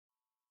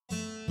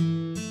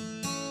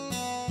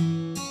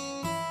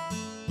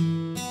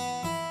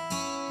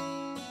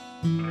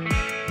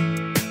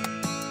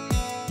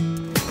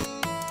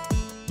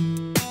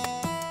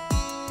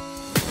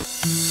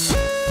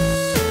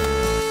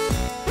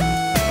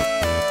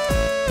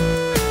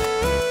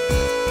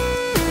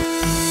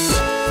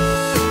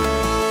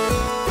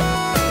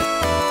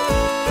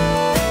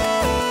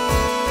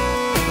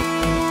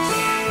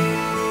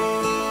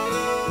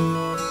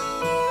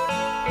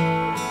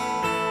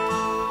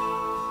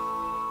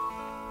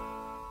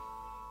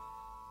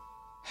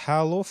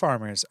Hello,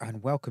 farmers,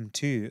 and welcome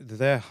to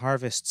the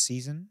harvest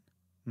season.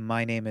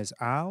 My name is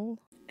Al,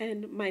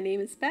 And my name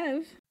is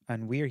Bev.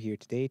 and we're here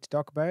today to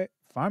talk about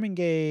farming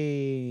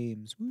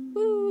games. Woo!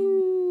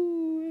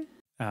 Woo!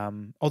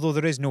 Although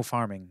there is no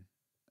farming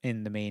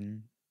in the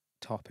main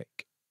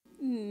topic,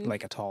 Mm,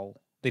 like at all.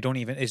 They don't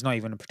even, it's not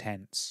even a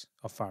pretense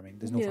of farming.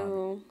 There's no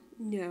farming.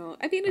 no.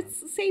 I mean, Um,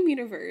 it's the same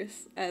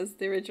universe as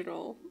the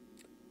original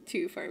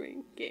two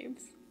farming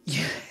games.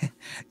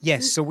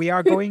 yes, so we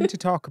are going to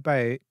talk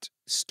about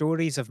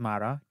Stories of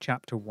Mara,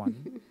 Chapter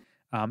 1.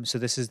 So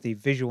this is the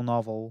visual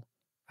novel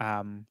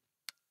um,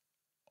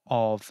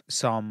 of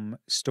some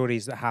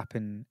stories that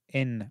happen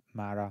in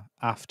Mara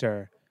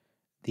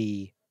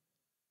the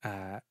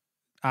uh,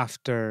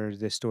 after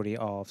the story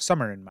of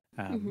Summer in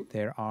Mara. Hmm.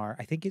 There are,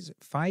 I think, it's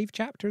 5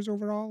 chapters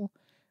overall,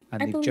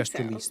 and I believe so.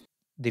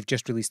 they've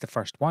just released the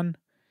first one.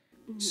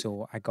 Mhm.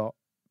 So I got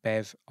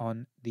Bev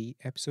on the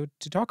episode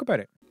to talk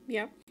about it.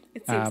 Yeah,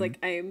 it seems Um, like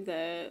I am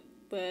the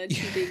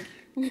too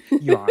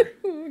you are.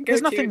 big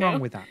There's go-to nothing wrong now.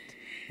 with that.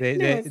 The No,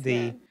 the it's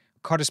the not.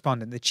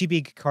 correspondent, the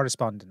Chibig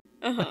correspondent.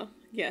 Uh-huh.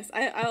 Yes,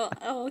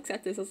 I'll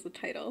accept this as the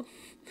title.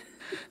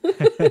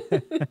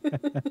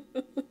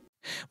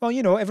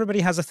 Well,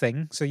 everybody has a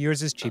thing. So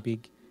yours is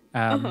Chibig.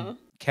 Uh-huh.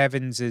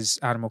 Kevin's is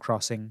Animal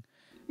Crossing.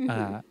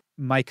 Hmm.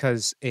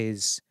 Micah's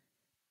is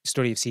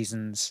Story of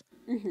Seasons.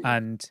 Hmm.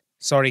 And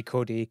sorry,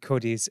 Cody.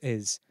 Cody's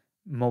is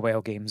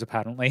mobile games,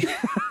 apparently.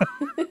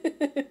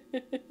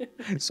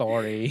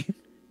 Sorry.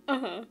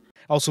 Uh-huh.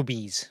 Also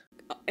bees.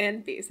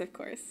 And bees, of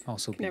course.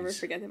 Also Can never bees.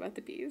 forget about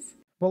the bees.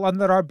 Well,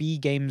 and there are bee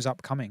games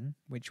upcoming,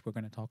 which we're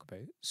going to talk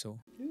about. So,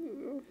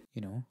 Ooh,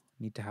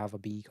 need to have a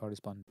bee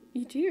correspondent.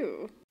 you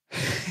do.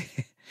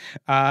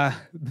 uh,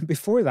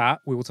 Before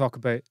that, we will talk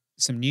about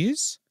some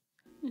news.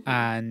 Mhm.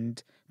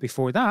 And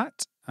before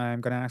that,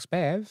 I'm going to ask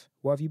Bev,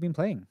 what have you been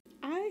playing?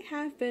 I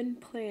have been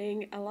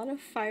playing a lot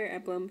of Fire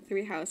Emblem,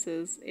 Three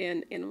Houses,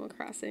 and Animal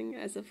Crossing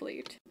as of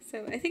late.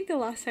 So I think the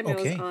last time I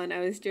was Okay. on,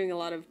 I was doing a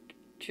lot of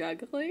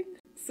juggling.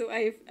 So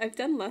I've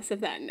done less of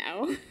that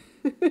now.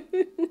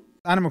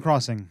 Animal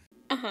Crossing.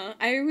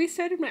 I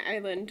restarted my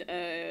island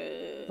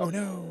Oh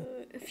no.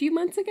 a few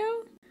months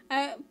ago.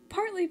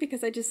 Partly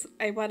because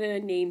I wanted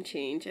a name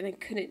change and I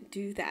couldn't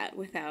do that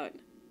without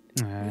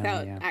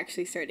Yeah.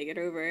 actually starting it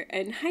over.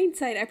 In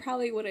hindsight,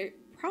 what I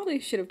probably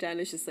should have done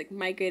is just like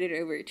migrate it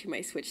over to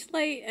my Switch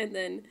Lite and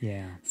then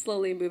Yeah.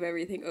 slowly move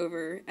everything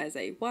over as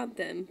I want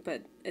them.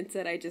 But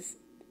instead, I just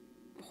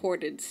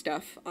hoarded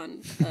stuff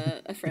on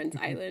a friend's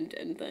island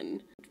and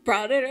then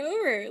brought it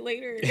over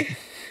later.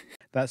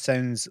 That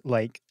sounds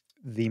like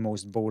the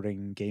most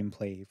boring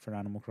gameplay for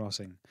Animal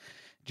Crossing.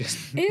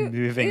 Just it,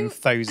 moving it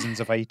thousands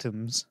of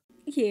items.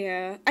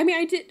 Yeah, I mean,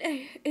 I did.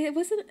 It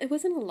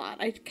wasn't a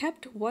lot. I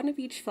kept one of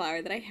each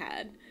flower that I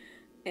had,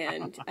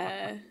 and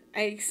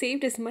I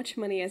saved as much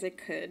money as I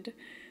could,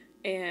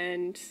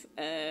 and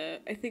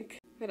I think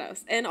what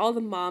else? And all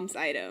the mom's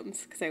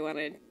items because I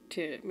wanted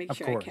to make Of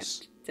sure I course.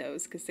 kept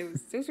those because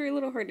those were a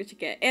little harder to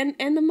get, and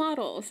the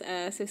models.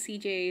 So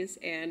CJ's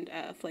and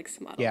Flex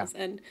Yeah. models,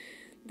 and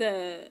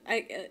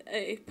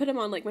I put them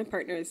on like my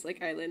partner's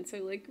like island. So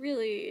like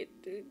really.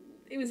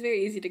 It was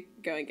very easy to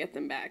go and get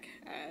them back.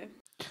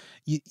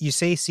 You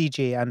say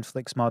CJ and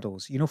Flick's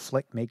models.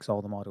 Flick makes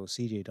all the models.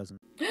 CJ doesn't.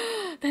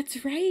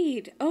 That's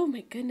right. Oh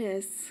my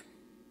goodness.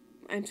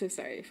 I'm so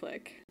sorry,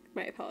 Flick.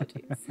 My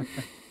apologies.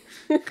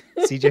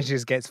 CJ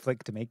just gets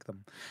Flick to make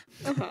them.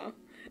 Uh-huh.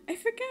 I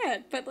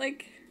forget, but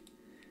like,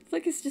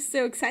 Flick is just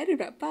so excited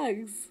about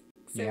bugs.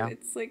 So Yeah.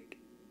 it's like,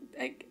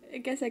 I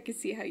guess I could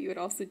see how you would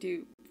also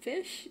do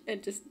fish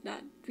and just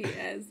not be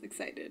as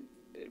excited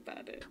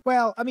about it.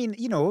 Well, I mean,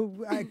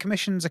 a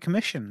commission's a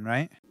commission,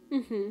 right?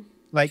 Mm-hmm.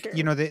 Like,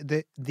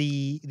 True.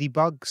 the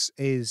bugs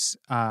is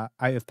out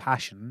of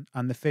passion,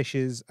 and the fish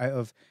is out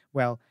of,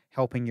 well,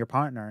 helping your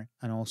partner,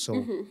 and also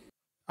Mm-hmm.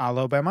 a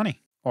little bit of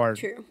money. Or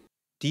True.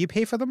 do you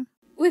pay for them?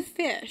 With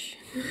fish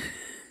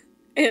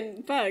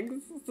and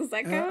bugs, does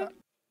that Uh, count?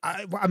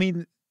 I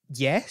mean,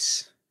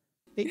 yes,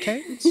 it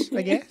counts,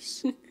 I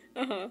guess.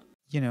 Uh-huh.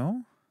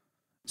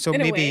 So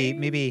In a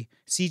maybe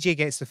CJ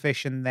gets the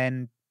fish and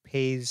then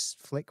pays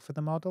Flick for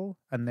the model,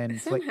 and then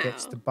Flick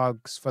gets the Somehow.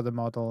 bugs for the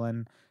model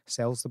and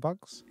sells the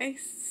bugs. I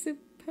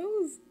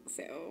suppose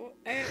so.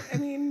 I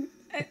mean,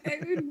 I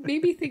would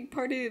maybe think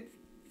part of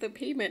the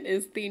payment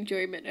is the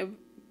enjoyment of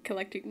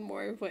collecting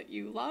more of what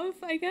you love,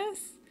 I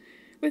guess.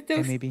 With Yeah,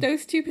 those maybe.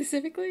 those two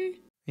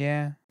specifically.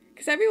 Yeah,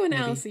 Because everyone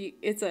maybe. else,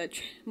 it's a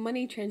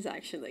money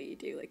transaction that you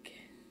do, like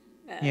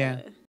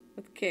Yeah.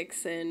 with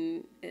kicks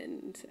and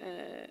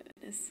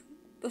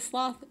the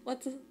sloth.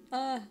 What's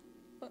Oh,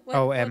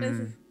 what is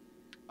his,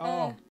 uh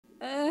oh,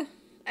 uh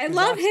I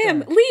love him.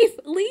 disaster.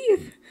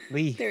 Leaf.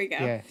 Leaf. There we go.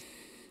 Yeah.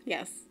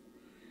 Yes.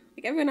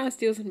 Like everyone else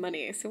deals in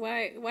money, so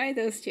why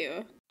those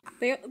two?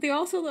 They're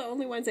also the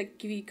only ones that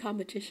give you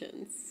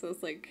competitions. So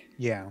it's like,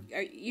 Yeah.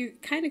 are you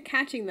kind of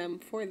catching them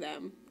for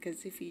them?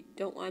 Because if you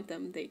don't want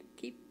them, they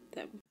keep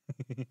them.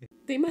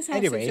 They must have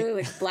some Anyway, sort of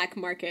like black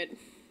market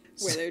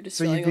where they're just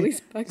so you've selling all been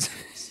these bugs.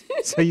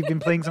 so you've been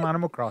playing some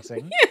Animal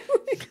Crossing.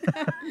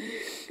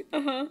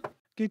 Uh-huh.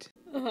 Good.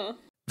 Uh-huh.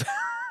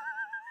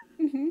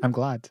 I'm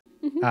glad.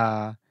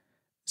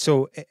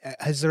 So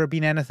has there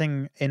been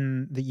anything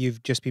in that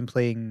you've just been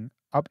playing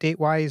update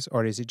wise,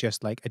 or is it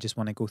just like I just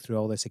want to go through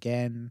all this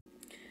again?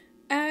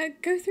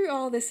 Go through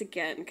all this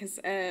again because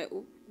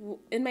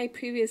in my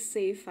previous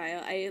save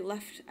file,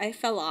 I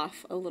fell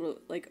off a little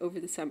like over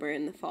the summer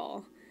and the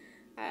fall.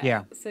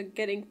 Yeah. So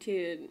getting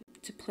to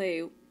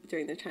play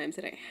during the times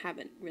that I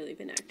haven't really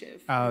been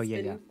active Oh, has yeah,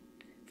 been yeah.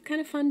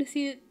 kind of fun to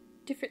see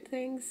different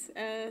things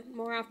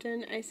more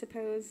often, I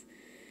suppose.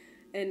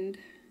 And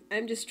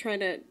I'm just trying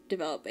to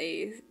develop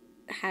a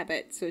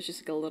habit, so it's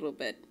just like a little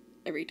bit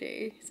every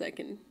day, so I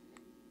can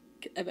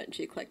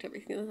eventually collect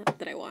everything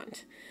that I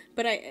want.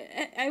 But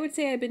I would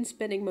say I've been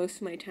spending most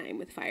of my time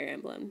with Fire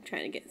Emblem,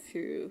 trying to get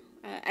through.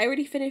 I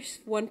already finished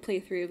one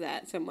playthrough of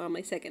that, so I'm on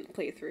my second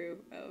playthrough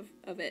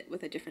of it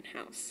with a different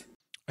house.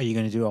 Are you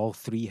going to do all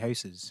 3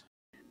 houses?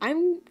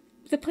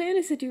 The plan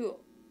is to do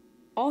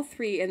all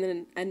 3 and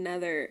then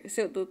another.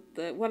 So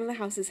the one of the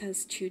houses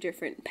has 2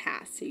 different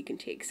paths that you can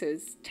take. So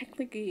it's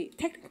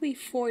technically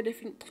 4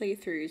 different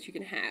playthroughs you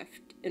can have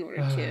in order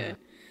to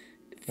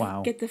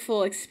Wow. get the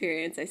full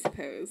experience, I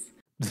suppose.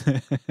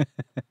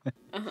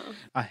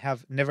 I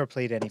have never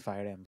played any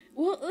Fire Emblem.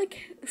 Well,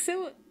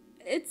 so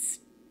it's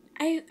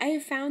I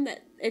have found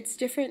that it's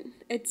different.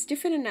 It's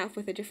different enough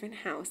with a different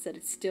house that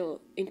it's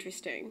still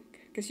interesting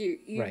because you're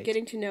Right.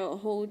 getting to know a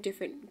whole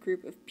different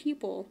group of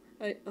people,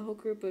 a whole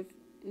group of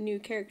new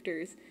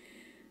characters,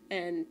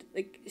 and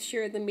like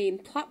sure the main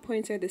plot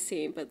points are the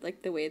same, but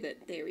like the way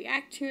that they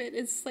react to it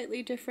is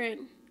slightly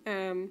different.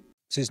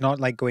 So it's not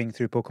like going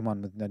through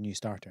Pokemon with a new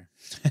starter.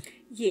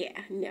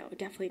 Yeah, no,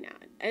 definitely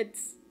not.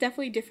 It's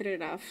definitely different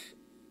enough,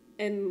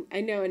 and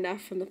I know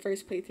enough from the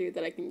first playthrough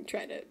that I can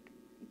try to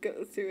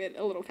go through it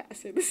a little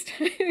faster this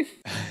time.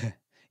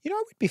 You know,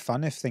 it would be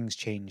fun if things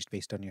changed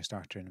based on your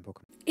starter in a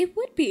Pokemon. It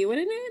would be,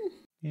 wouldn't it?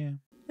 Yeah.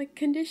 Like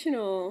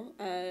conditional.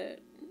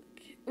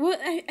 Well,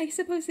 I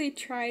suppose they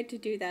tried to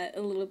do that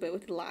a little bit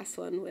with the last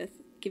one,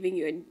 with giving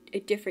you a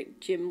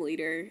different gym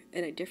leader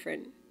and a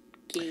different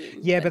game.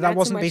 Yeah, but that not so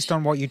wasn't much- based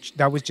on what you.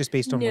 That was just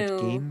based on which No.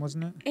 game,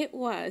 wasn't it? It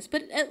was,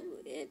 but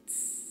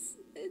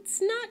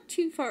it's not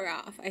too far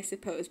off, I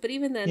suppose. But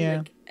even then,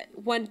 Yeah.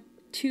 like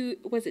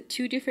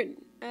 2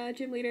 different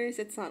gym leaders?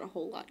 It's not a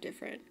whole lot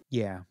different.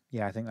 Yeah,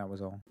 I think that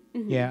was all.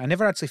 Mm-hmm. Yeah, I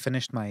never actually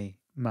finished my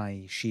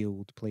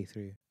Shield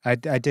playthrough. I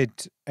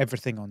did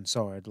everything on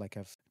Sword, like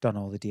I've done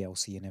all the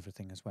DLC and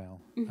everything as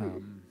well.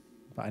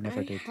 But I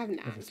never did have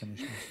not. ever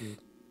finish my Shield.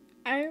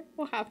 I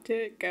will have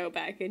to go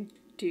back and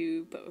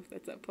do both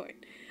at some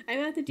point. I'm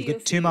at the You've DLC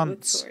got 2 with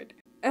months. Sword.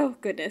 Oh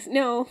goodness,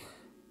 no,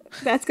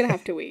 that's gonna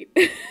have to wait.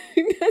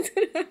 That's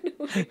gonna have to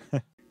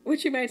wait.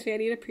 Which reminds me, I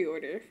need a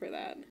pre-order for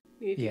that.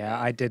 Yeah,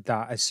 I did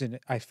that as soon.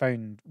 I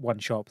found one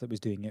shop that was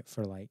doing it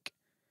for like,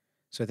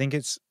 so I think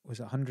was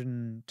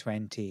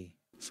 120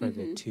 for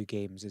the 2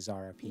 games as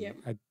RRP.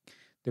 Yep.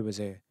 There was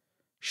a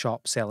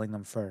shop selling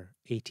them for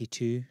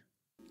 £82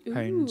 for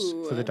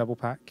the Ooh. double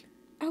pack.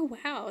 Oh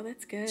wow,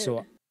 that's good.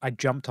 So I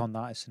jumped on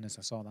that as soon as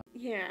I saw that.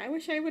 Yeah, I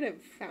wish I would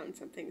have found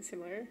something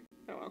similar.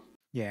 Oh well.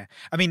 Yeah,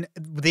 I mean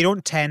they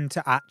don't tend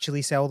to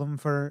actually sell them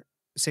for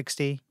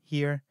 60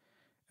 here.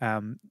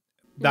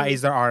 That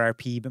is their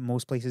RRP, but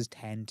most places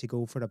tend to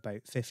go for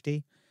about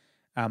 50.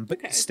 But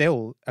Okay.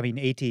 still, I mean,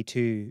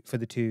 82 for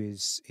the 2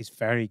 is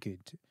very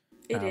good.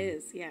 It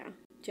is, yeah.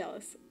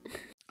 Jealous.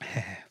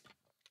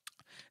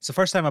 It's the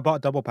first time I bought a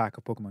double pack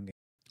of Pokemon games.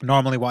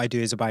 Normally what I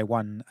do is I buy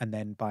one and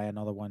then buy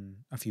another one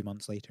a few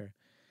months later.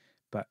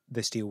 But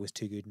this deal was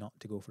too good not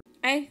to go for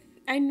it.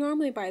 I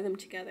normally buy them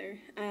together,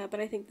 but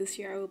I think this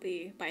year I will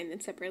be buying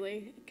them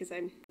separately because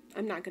I'm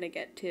not gonna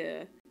get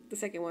to the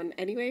second one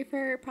anyway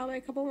for probably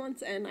a couple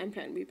months, and I'm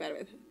trying to be better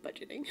with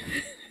budgeting.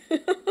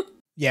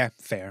 Yeah,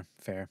 fair.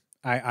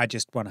 I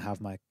just want to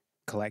have my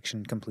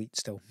collection complete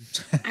still.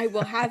 I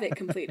will have it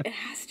complete. It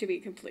has to be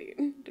complete.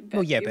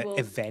 Well, yeah, but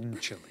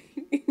eventually.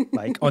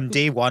 Like on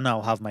day 1,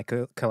 I'll have my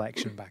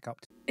collection back up.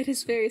 It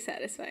is very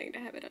satisfying to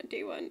have it on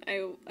day 1.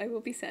 I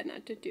will be sad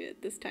not to do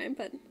it this time,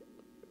 but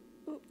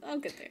I'll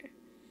get there.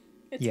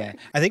 It's Yeah, fine.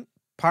 I think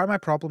part of my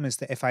problem is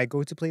that if I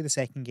go to play the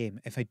second game,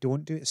 if I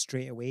don't do it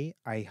straight away,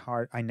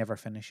 I never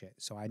finish it.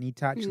 So I need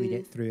to actually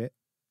get through it,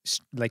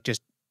 like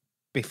just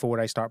before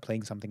I start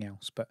playing something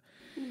else. But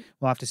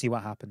we'll have to see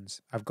what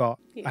happens.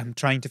 I'm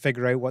trying to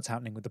figure out what's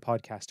happening with the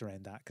podcast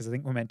around that because I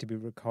think we're meant to be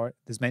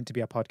there's meant to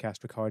be a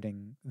podcast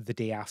recording the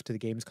day after the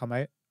games come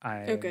out.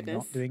 I'm goodness.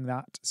 not doing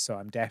that, so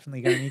I'm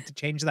definitely going to need to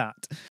change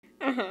that.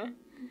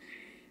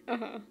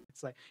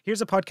 It's like,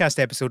 here's a podcast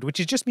episode, which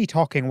is just me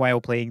talking while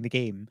playing the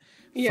game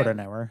for an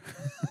hour.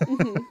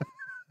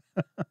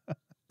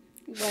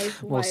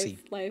 We'll see.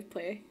 Live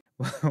play.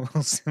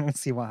 We'll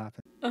see what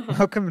happens.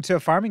 Welcome to a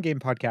farming game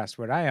podcast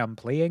where I am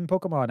playing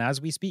Pokemon as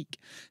we speak.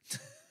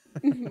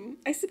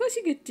 I suppose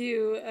you could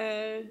do,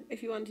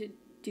 if you wanted to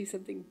do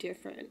something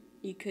different,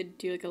 you could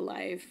do like a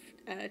live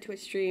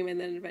Twitch stream and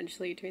then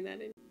eventually turn that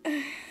in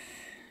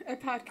a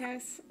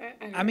podcast. I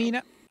don't know.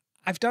 mean,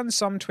 I've done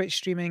some Twitch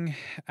streaming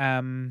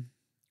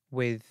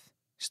with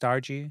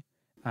Stardew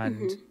and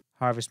Mm-hmm.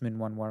 Harvest Moon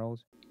One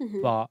World,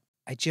 Mm-hmm. but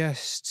I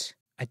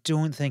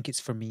don't think it's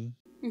for me.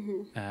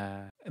 Mm-hmm.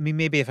 I mean,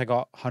 maybe if I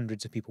got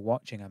hundreds of people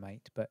watching, I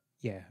might, but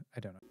yeah, I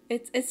don't know.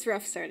 It's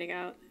rough starting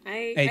out.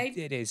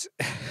 It is.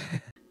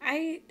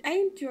 I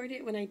enjoyed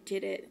it when I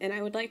did it, and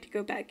I would like to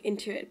go back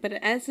into it. But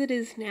as it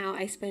is now,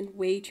 I spend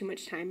way too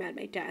much time at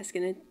my desk,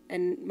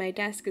 and my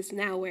desk is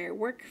now where I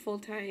work full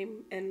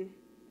time, and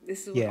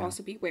this would Yeah,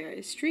 also be where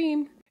I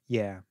stream,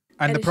 yeah.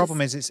 And and the it's problem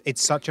just is,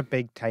 it's such a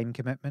big time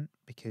commitment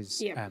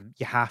because yeah.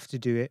 you have to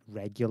do it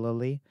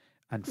regularly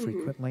and Mm-hmm.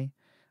 frequently,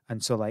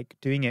 and so like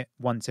doing it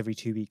once every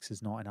 2 weeks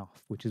is not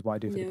enough, which is what I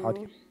do for the podcast.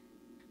 No.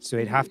 So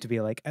it'd Mm-hmm. have to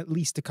be like at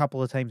least a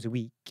couple of times a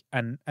week,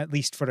 and at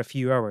least for a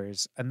few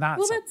hours, and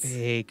Well, that's a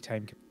big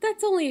time,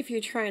 that's only if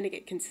you're trying to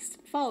get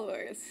consistent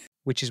followers.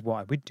 which is what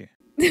I would do.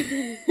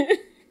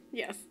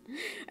 Yes,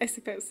 I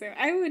suppose so.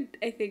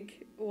 I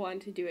think,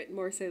 want to do it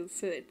more so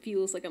it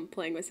feels like I'm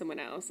playing with someone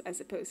else as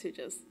opposed to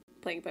just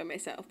playing by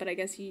myself. But I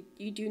guess you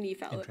do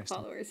need Interesting.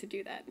 followers to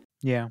do that.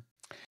 Yeah.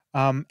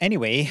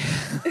 Anyway,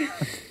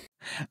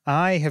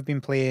 I have been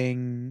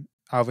playing.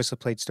 I obviously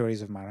played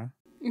Stories of Mara.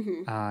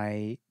 Mm-hmm.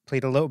 I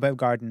played a little bit of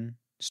Garden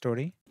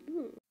Story,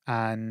 Ooh.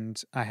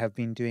 and I have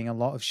been doing a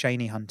lot of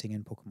shiny hunting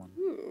in Pokemon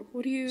Ooh.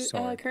 What are you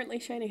Sword. currently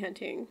shiny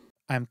hunting?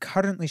 I'm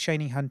currently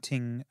shiny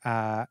hunting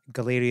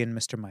Galarian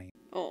Mr. Mime.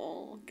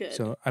 Oh, good.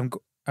 So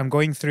I'm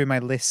going through my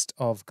list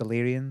of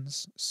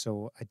Galarians.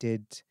 So I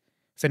did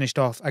finished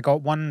off. I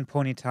got one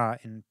Ponyta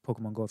in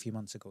Pokemon Go a few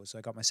months ago. So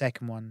I got my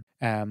second one.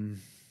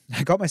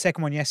 I got my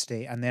second one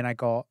yesterday, and then I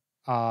got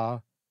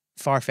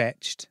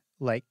Farfetch'd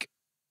like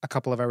a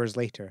couple of hours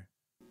later.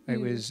 It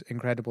Mm, was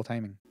incredible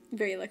timing.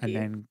 very And lucky.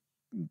 then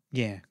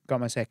yeah, got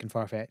my second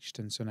Farfetch'd,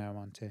 and so now I'm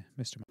on to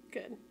Mr.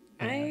 Good.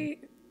 Mime. I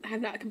have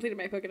not completed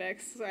my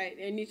Pokedex, so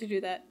I need to do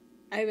that.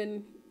 I've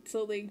been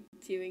slowly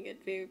doing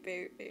it very,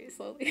 very, very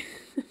slowly.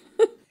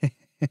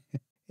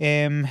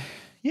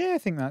 Yeah, I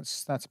think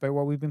that's about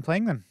what we've been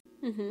playing then.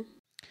 Mm-hmm.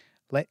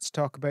 Let's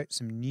talk about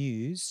some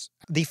news.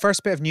 The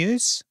first bit of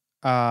news,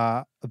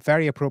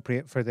 very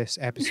appropriate for this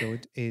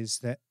episode, is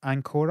that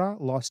Ancora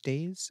Lost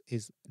Days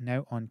is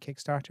now on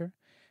Kickstarter.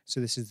 So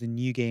this is the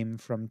new game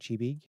from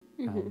Chibig,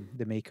 Mm-hmm.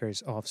 the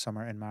makers of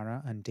Summer in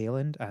Mara and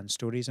Dayland and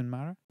Stories in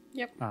Mara.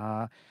 Yep.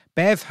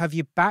 Bev, have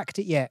you backed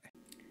it yet?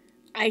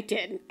 I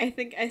did. I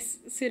think as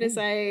soon as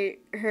I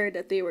heard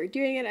that they were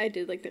doing it, I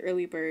did like the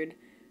early bird.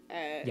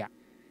 Yeah.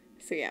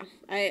 So yeah,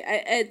 I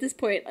at this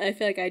point I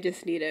feel like I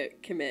just need to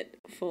commit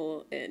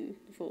full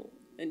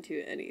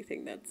into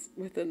anything that's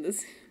within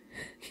this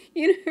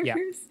universe. Yeah.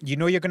 You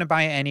know you're going to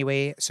buy it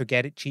anyway, so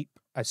get it cheap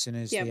as soon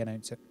as Yep. they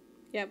announce it.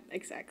 Yep.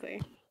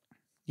 Exactly.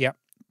 Yep.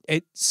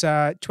 It's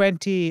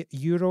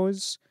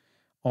 €20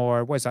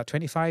 or what is that,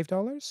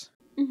 $25?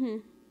 Mm-hmm.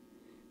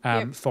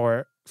 Yep.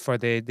 For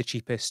the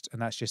cheapest,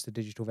 and that's just the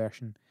digital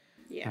version.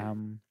 Yeah.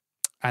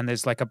 And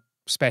there's like a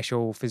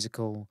special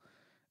physical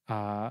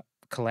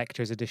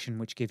collector's edition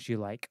which gives you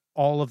like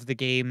all of the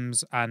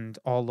games and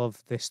all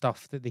of the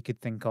stuff that they could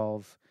think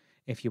of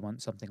if you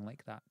want something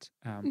like that.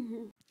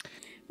 Mm-hmm.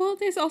 Well,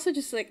 there's also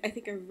just like I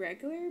think a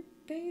regular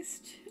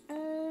based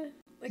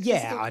like Yeah,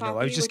 physical I know. copy,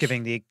 I was just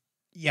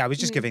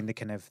Mm. giving the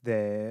kind of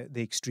the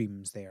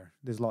extremes there.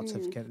 There's lots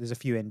of Mm. there's a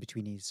few in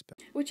betweenies, but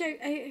which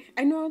I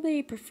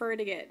normally prefer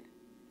to get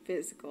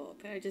physical,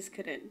 but I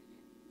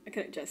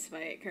couldn't justify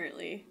it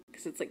currently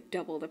because it's like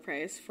double the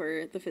price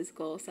for the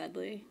physical,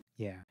 sadly.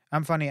 yeah,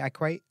 I'm funny. I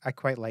quite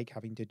like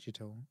having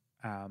digital,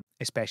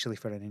 especially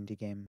for an indie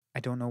game. I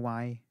don't know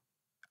why.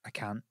 I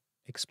can't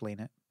explain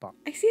it, but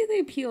I see the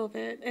appeal of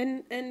it,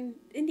 and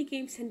indie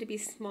games tend to be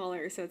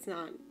smaller, so it's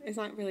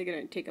not really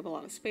going to take up a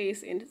lot of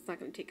space, and it's not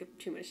going to take up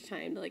too much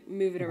time to like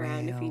move it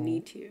around if you well,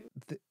 need to.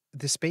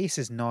 the space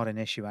is not an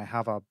issue. I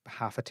have a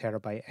half a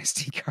terabyte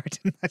SD card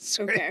in my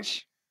Okay,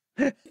 Switch.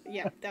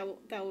 yeah, that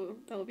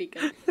will be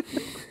good.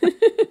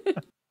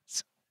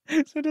 So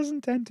it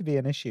doesn't tend to be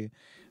an issue.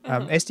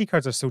 Uh-huh. SD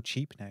cards are so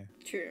cheap now.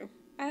 True.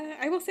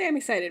 I will say I'm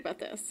excited about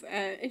this.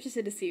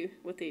 Interested to see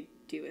what they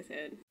do with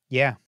it.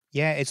 Yeah,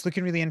 it's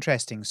looking really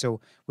interesting.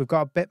 So we've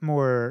got a bit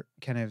more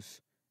kind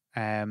of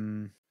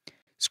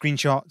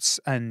screenshots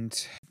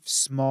and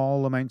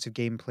small amounts of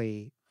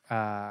gameplay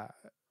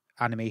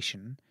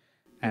animation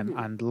Mhm.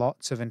 and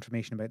lots of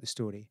information about the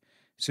story.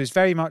 So it's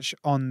very much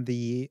on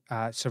the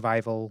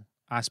survival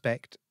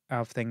aspect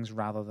of things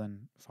rather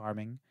than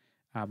farming,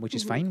 which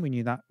is Mhm. fine. We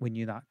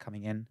knew that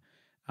coming in,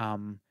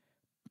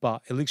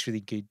 but it looks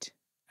really good,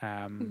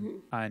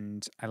 Mhm.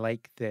 and I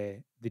like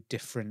the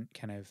different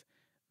kind of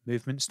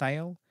movement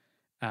style.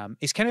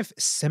 It's kind of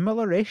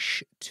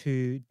similar-ish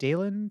to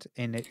Dayland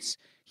in its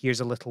here's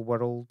a little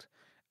world,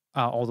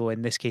 although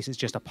in this case it's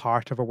just a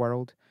part of a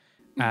world,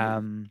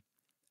 Mhm.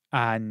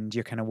 and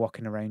you're kind of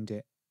walking around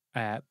it.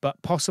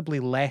 But possibly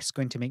less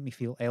going to make me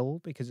feel ill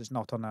because it's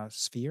not on a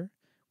sphere,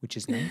 which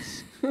is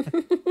nice.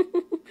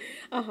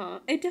 Uh-huh.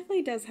 It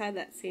definitely does have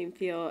that same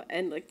feel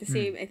and like the Mm,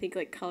 same I think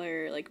like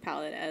color like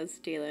palette as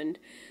Dayland,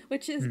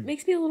 which is mm.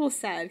 makes me a little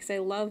sad because I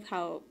love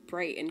how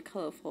bright and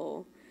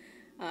colorful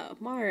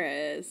Mara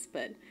is,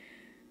 but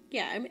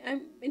Yeah,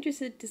 I'm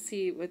interested to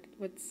see what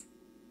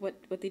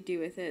they do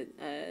with it.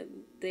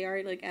 They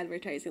are like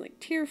advertising like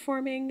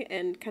terraforming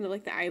and kind of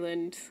like the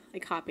island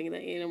like hopping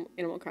that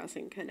Animal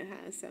Crossing kind of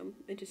has. So I'm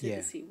interested to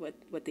Yeah. see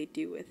what they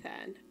do with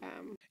that.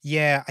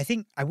 Yeah, I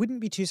think I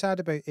wouldn't be too sad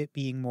about it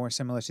being more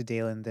similar to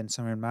Dalen than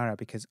Summer and Mara,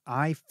 because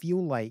I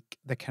feel like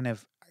the kind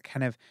of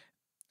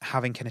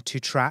having kind of two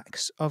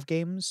tracks of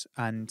games,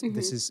 and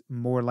this Hmm. is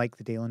more like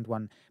the Dayland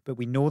one, but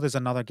we know there's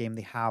another game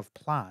they have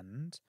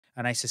planned,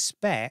 and I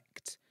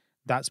suspect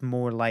that's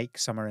more like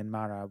Summer and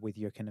Mara with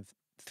your kind of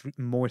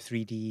more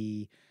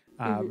 3D,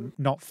 Hmm.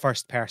 not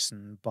first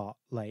person, but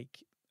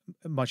like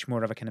much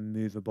more of a kind of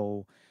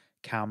movable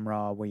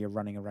camera where you're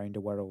running around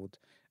a world,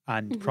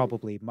 and Hmm.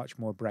 probably much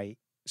more bright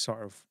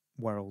sort of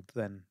world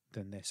than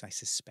this, I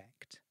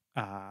suspect.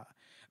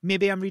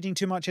 Maybe I'm reading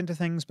too much into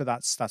things, but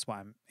that's what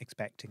I'm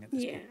expecting at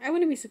this Yeah, point. I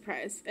wouldn't be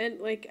surprised. And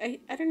like I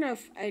don't know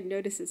if I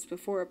noticed this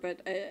before,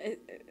 but I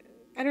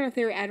don't know if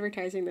they were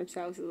advertising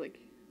themselves as like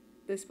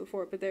this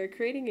before, but they're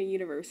creating a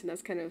universe, and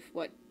that's kind of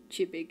what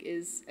Chibig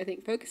is, I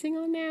think, focusing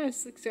on now.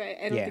 So I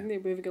don't Yeah. think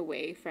they're moving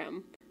away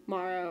from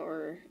Mara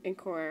or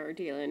Ancora or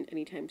Dalen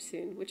anytime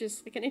soon, which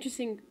is like an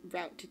interesting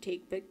route to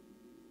take, but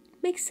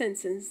makes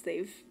sense since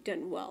they've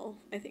done well,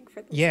 I think,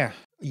 for Yeah.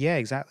 themselves. Yeah,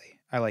 exactly.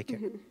 I like it.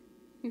 Hmm.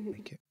 Hmm.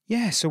 Like it.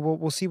 Yeah, so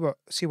we'll see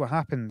what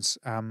happens.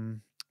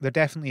 There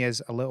definitely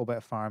is a little bit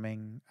of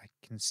farming. I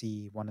can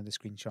see one of the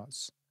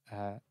screenshots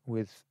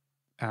with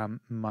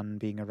Mun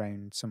being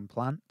around some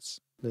plants,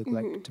 look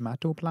like Hmm.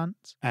 tomato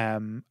plants.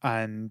 And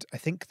I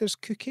think there's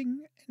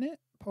cooking in it,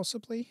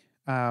 possibly.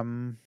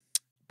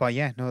 But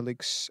yeah, no, it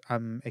looks.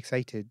 I'm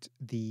excited.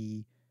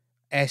 The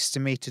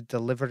estimated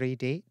delivery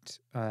date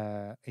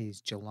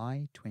is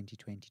July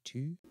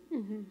 2022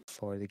 Hmm.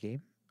 for the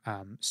game.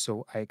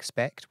 So I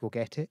expect we'll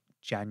get it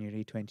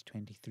January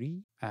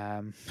 2023.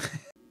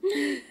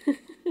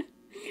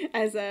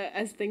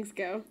 As things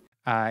go.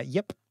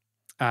 Yep.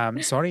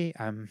 Sorry,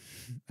 I'm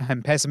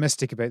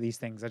pessimistic about these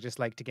things. I just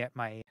like to get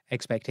my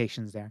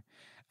expectations there.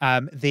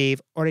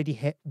 They've already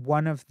hit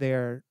one of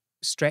their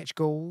stretch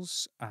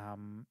goals,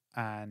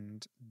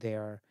 and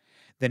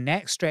the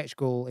next stretch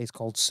goal is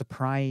called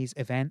surprise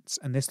events,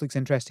 and this looks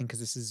interesting because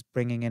this is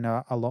bringing in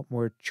a lot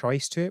more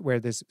choice to it, where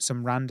there's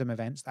some random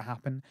events that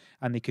happen,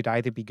 and they could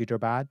either be good or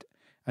bad,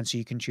 and so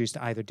you can choose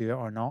to either do it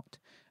or not,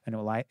 and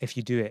if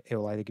you do it, it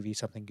will either give you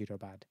something good or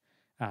bad.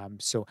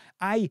 So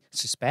I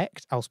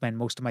suspect I'll spend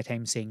most of my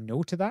time saying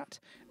no to that,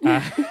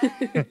 uh,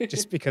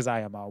 just because I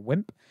am a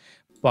wimp.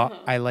 But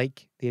Uh-huh. I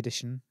like the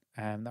addition.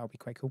 That'll be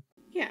quite cool.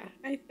 Yeah,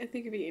 I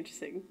think it'd be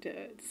interesting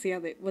to see how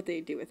what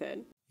they do with it.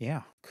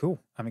 Yeah, cool.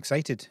 I'm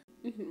excited.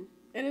 Hmm.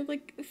 And it's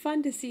like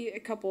fun to see a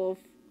couple of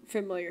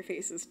familiar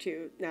faces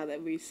too. Now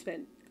that we've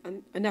spent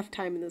enough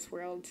time in this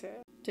world to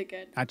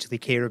Actually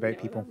get care to about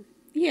know people. them.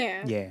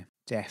 Yeah. Yeah,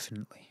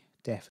 definitely.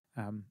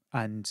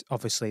 And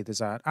obviously,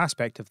 there's an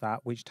aspect of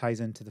that which ties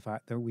into the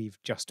fact that we've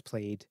just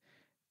played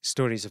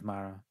Stories of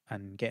Mara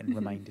and getting Hmm.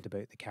 reminded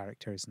about the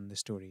characters and the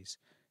stories,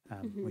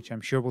 Hmm. which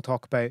I'm sure we'll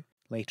talk about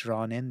later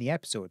on in the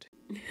episode.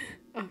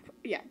 Oh,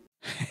 yeah.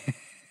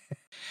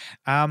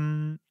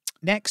 um,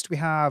 Next, we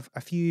have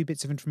a few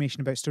bits of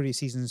information about Story of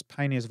Seasons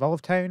Pioneers of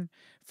Olive Town.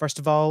 First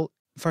of all,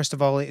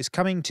 it is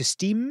coming to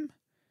Steam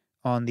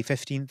on the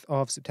 15th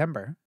of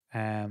September.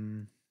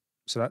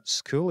 So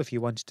that's cool. If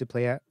you wanted to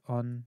play it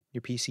on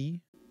your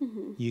PC,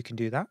 Hmm. you can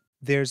do that.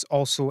 There's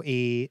also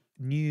a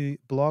new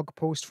blog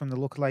post from the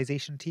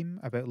localization team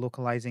about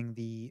localizing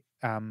the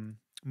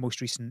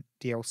most recent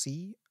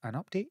DLC and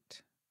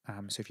update.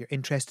 So if you're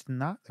interested in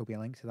that, there'll be a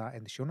link to that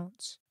in the show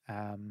notes.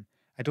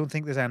 I don't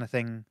think there's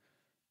anything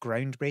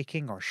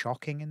groundbreaking or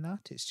shocking in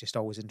that. It's just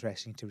always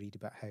interesting to read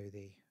about how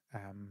they,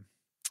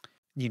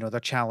 their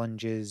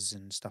challenges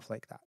and stuff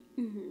like that.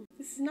 Hmm.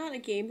 This is not a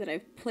game that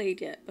I've played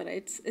yet, but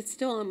it's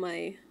still on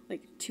my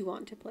like to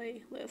want to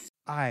play list.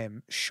 I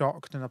am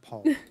shocked and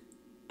appalled.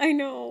 I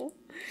know.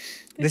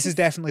 This This is is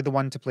definitely the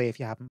one to play if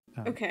you haven't.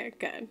 okay.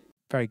 Good.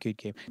 Very good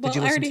game. Did Well,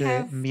 you I listen already to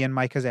have. me and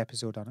Micah's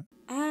episode on it?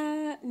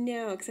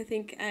 No, because I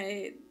think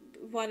I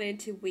wanted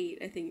to wait.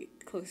 I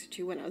think closer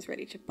to when I was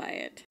ready to buy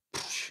it.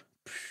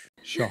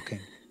 Shocking.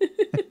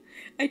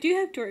 I do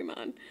have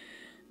Doraemon,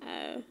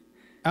 uh,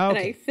 Oh, and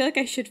I okay. feel like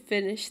I should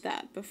finish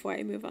that before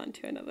I move on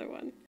to another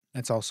one.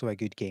 It's also a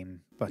good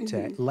game, but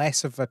Mhm.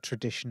 less of a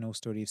traditional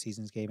Story of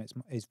Seasons game.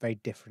 It's very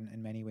different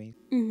in many ways,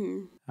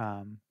 Mhm.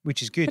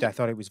 which is good. But I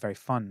thought it was very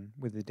fun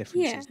with the yeah.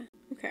 differences,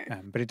 Okay.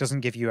 but it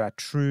doesn't give you a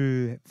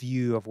true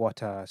view of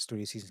what a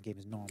Story of Seasons game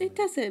is It normally like.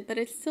 doesn't, but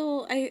it's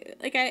still.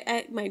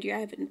 I mind you, I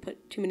haven't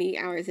put too many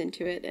hours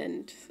into it,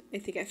 and I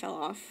think I fell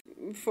off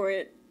for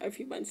it a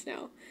few months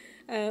now.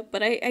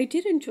 But I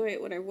did enjoy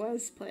it when I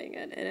was playing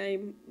it, and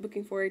I'm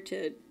looking forward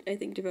to, I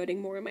think,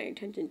 devoting more of my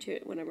attention to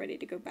it when I'm ready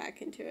to go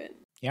back into it.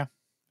 Yeah,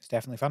 it's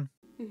definitely fun.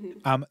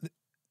 Hmm.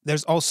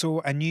 There's also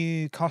a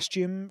new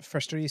costume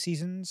for Story of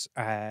Seasons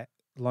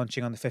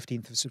launching on the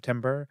 15th of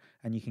September,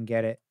 and you can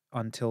get it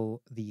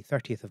until the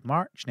 30th of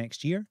March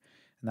next year.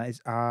 And that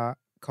is a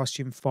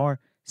costume for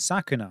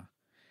Sakuna,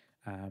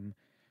 um,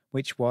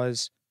 which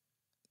was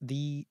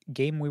the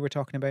game we were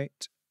talking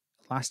about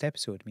last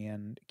episode, me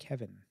and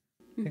Kevin.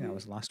 I think that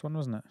was the last one,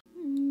 wasn't it?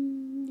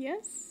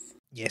 Yes.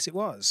 Yes, it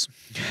was.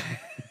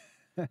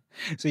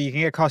 So you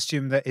can get a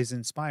costume that is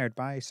inspired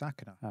by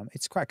Sakura.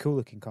 It's quite a cool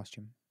looking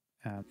costume.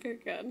 Very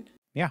good.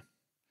 Yeah.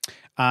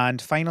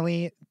 And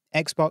finally,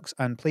 Xbox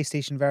and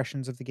PlayStation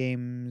versions of the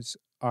games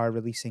are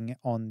releasing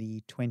on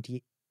the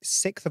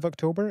 26th of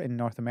October in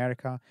North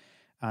America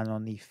and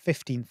on the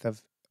 15th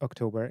of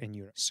October in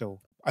Europe.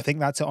 So I think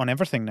that's it on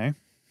everything now.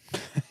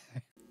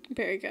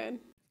 Very good.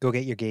 Go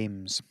get your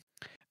games.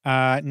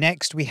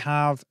 Next, we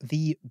have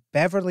the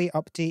Beverly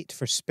update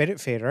for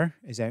Spiritfarer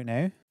is out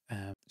now.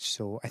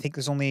 So I think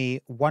there's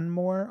only one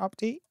more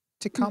update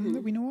to come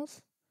that we know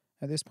of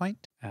at this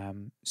point.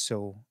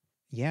 So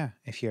yeah,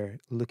 if you're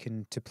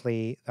looking to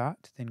play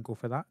that, then go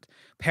for that.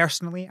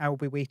 Personally, I will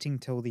be waiting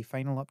till the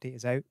final update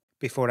is out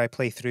before I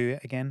play through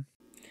it again.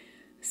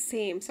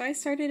 Same. So I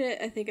started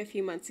it, I think, a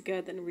few months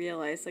ago, then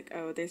realized, like,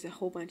 oh, there's a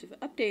whole bunch of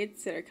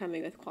updates that are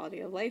coming with quality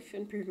of life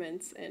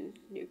improvements and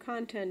new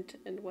content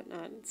and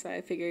whatnot. So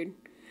I figured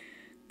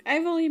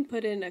I've only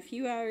put in a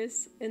few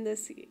hours in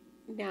this.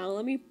 Now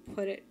let me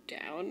put it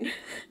down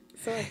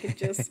so I can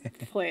just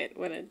play it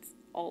when it's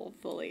all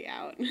fully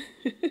out.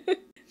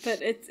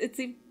 But it's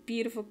a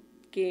beautiful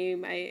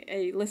game.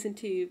 I listened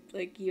to,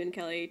 like, you and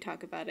Kelly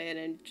talk about it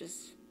and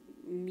just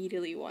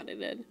immediately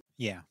wanted it.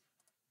 Yeah,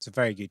 it's a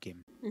very good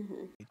game.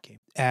 Good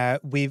game.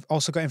 We've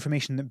also got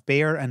information that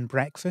Bear and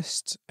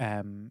Breakfast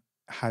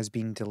has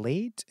been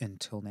delayed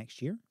until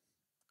next year,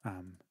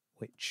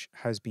 which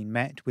has been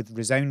met with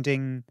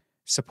resounding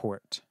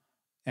support.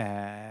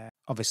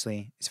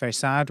 Obviously, it's very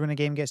sad when a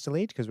game gets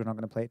delayed because we're not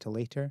going to play it till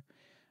later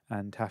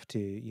and have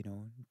to,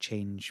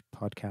 change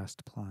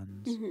podcast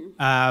plans.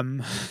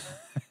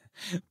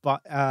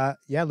 But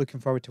yeah, looking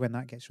forward to when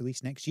that gets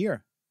released next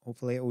year.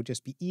 Hopefully, it will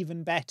just be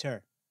even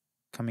better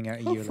coming out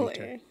a year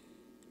later.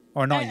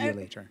 Or not a year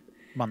later,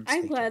 months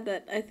later. I'm glad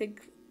that I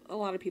think a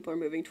lot of people are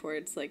moving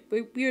towards, like,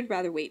 we would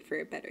rather wait for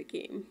a better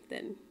game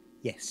than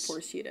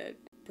force you to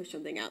push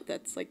something out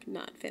that's, like,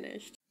 not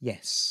finished.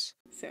 Yes.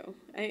 So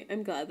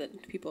I'm glad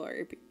that people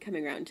are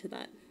coming around to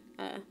that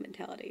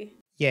mentality.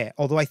 Yeah,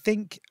 although I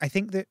think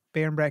that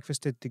Bear and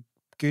Breakfast did the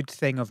good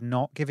thing of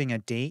not giving a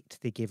date.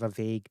 They gave a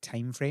vague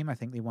time frame. I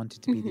think they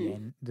wanted to be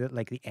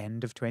the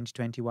end of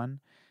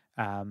 2021.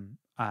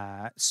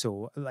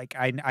 So like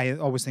I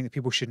always think that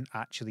people shouldn't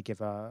actually give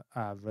a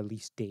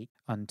release date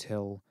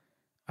until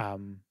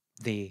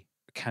they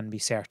can be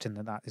certain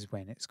that is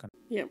when it's going to.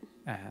 Yep.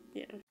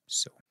 Yeah.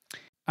 So,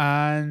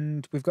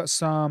 and we've got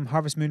some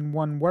Harvest Moon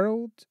 1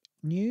 World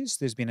news.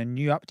 There's been a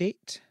new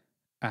update.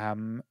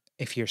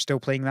 If you're still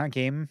playing that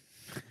game,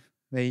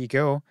 there you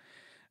go.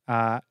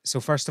 So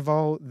first of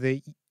all,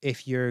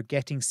 if you're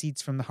getting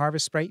seeds from the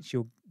harvest sprites,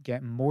 you'll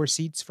get more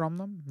seeds from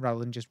them rather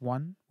than just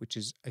one, which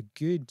is a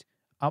good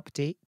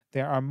update.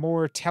 There are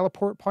more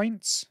teleport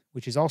points,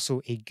 which is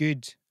also a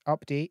good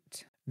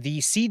update. The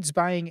seeds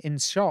buying in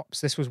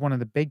shops, this was one of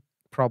the big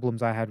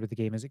problems I had with the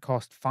game, is it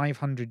cost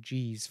 500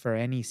 Gs for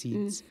any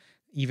seeds,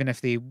 even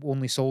if they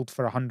only sold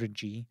for 100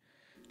 G,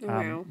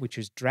 which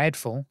is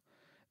dreadful.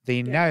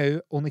 They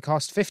now only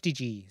cost 50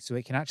 G, so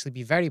it can actually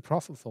be very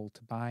profitable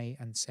to buy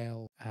and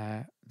sell,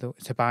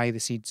 to buy the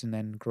seeds and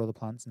then grow the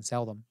plants and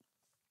sell them.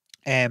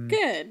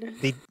 Good.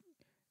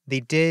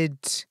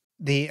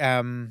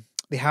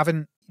 They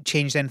haven't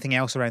changed anything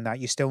else around that.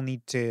 You still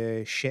need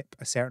to ship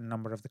a certain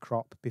number of the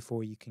crop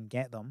before you can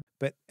get them,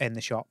 but in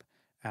the shop.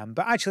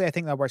 But actually, I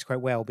think that works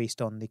quite well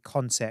based on the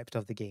concept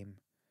of the game.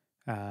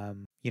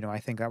 I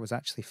think that was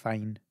actually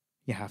fine.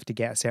 You have to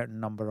get a certain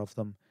number of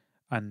them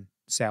and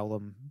sell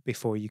them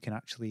before you can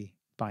actually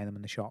buy them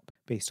in the shop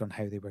based on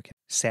how they were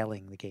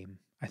selling the game.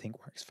 I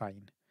think works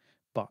fine.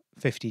 But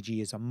 50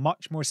 G is a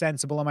much more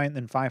sensible amount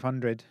than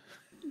 500.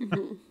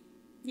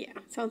 Yeah,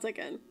 sounds like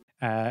it.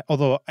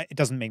 Although it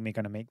doesn't make me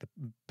going to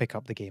pick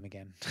up the game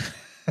again.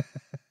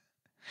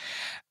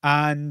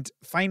 And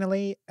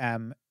finally,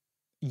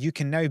 you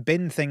can now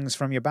bin things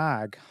from your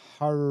bag.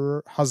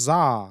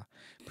 Huzzah!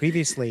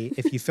 Previously,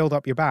 if you filled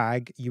up your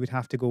bag, you would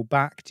have to go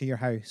back to your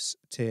house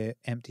to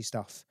empty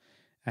stuff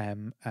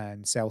and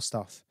sell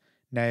stuff.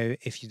 Now,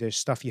 if there's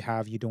stuff you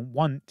don't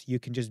want, you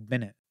can just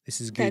bin it.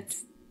 This is good.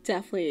 That's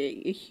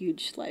definitely a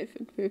huge life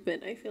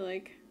improvement, I feel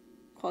like.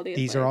 Quality of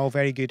These life. are all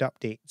very good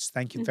updates.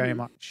 Thank you very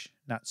much,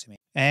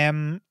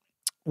 Natsumi.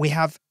 We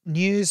have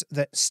news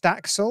that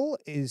Staxel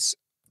is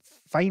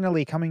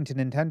finally coming to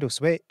Nintendo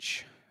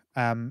Switch.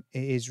 It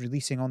is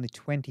releasing on the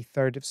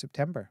 23rd of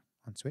September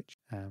on Switch.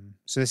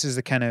 So this is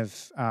the kind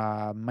of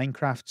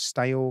Minecraft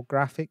style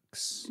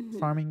graphics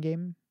farming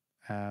game,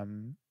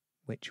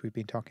 which we've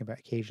been talking about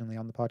occasionally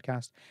on the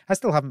podcast. I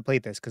still haven't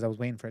played this because I was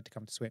waiting for it to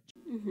come to Switch.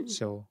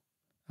 So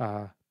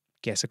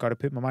guess I got to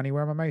put my money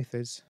where my mouth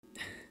is.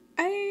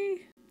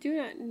 I do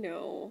not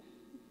know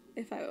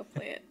if I will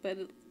play it, but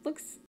it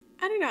looks,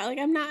 I don't know, like,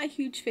 I'm not a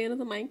huge fan of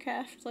the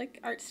Minecraft, like,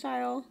 art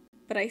style,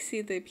 but I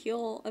see the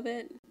appeal of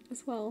it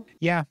as well.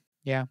 Yeah,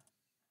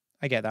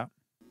 I get that.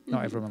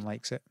 Not everyone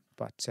likes it,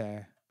 but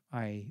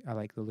I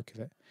like the look of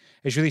it.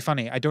 It's really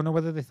funny. I don't know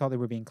whether they thought they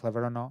were being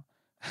clever or not.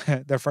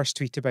 Their first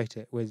tweet about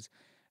it was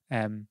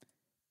um,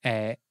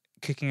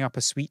 cooking up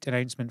a sweet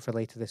announcement for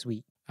later this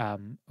week,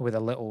 with a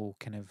little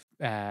kind of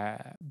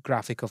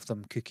graphic of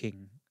them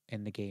cooking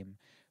in the game.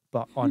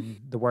 But on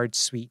the word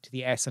sweet,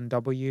 the S and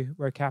W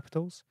were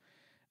capitals.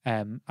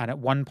 And at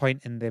one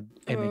point in the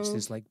image, Oh.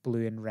 there's like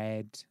blue and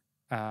red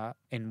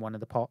in one of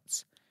the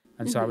pots.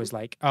 And so I Mhm. was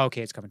like, oh,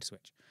 okay, it's coming to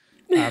Switch.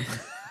 Um,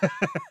 I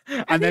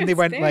and then think they that's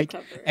went very like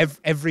clever.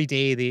 every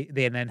day they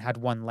then had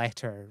one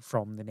letter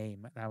from the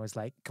name. And I was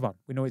like, come on,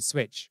 we know it's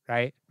Switch,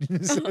 right?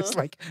 So Uh-huh. it's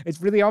like,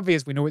 it's really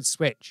obvious we know it's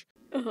Switch.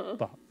 Uh-huh.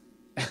 But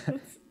That's it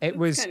that's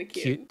was kind of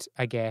cute,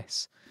 I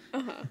guess.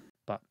 Uh-huh.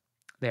 But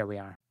there we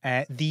are.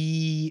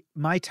 The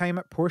My Time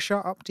at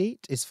Porsche update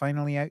is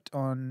finally out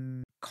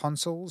on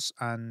consoles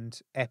and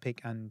Epic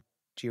and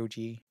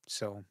GOG.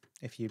 So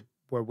if you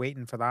were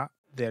waiting for that,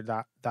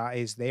 that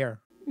is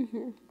there.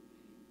 Hmm.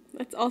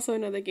 That's also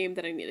another game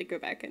that I need to go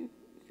back and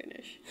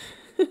finish.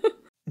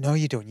 No,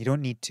 you don't. You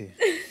don't need to.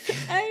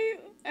 I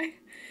I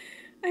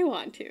I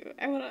want to.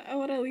 I want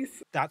to at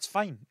least. That's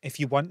fine. If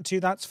you want to,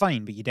 that's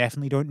fine. But you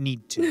definitely don't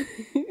need to,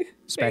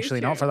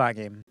 especially not for that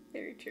game.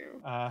 Very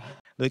true.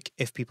 Look,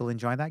 if people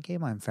enjoy that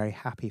game, I'm very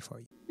happy for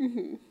you.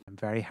 Hmm. I'm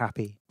very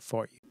happy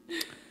for you.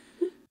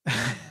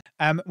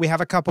 We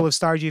have a couple of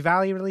Stardew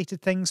Valley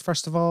related things.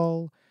 First of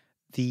all,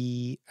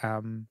 there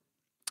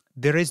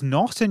is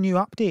not a new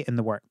update in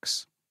the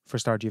works for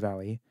Stardew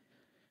Valley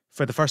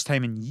for the first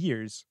time in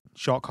years.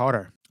 Shock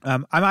horror.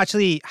 I'm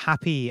actually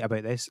happy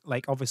about this.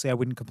 Like, obviously, I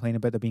wouldn't complain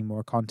about there being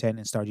more content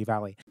in Stardew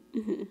Valley,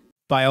 Hmm.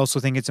 but I also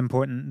think it's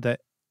important that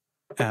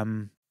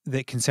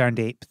that Concerned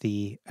Ape,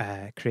 the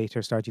creator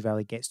of Stardew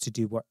Valley, gets to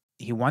do what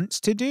he wants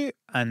to do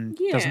and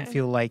doesn't Yeah.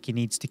 feel like he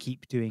needs to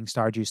keep doing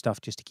Stardew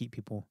stuff just to keep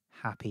people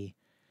happy.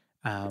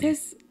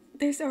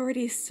 There's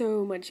already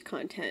so much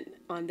content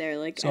on there.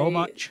 Like So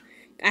much.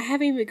 I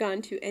haven't even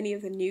gone to any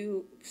of the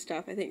new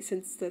stuff. I think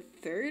since the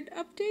third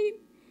update,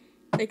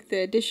 like the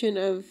addition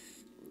of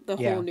the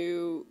Yeah. whole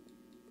new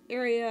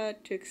area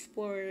to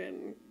explore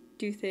and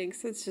do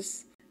things. It's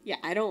just yeah.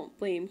 I don't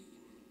blame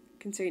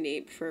Concerned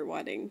Ape for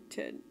wanting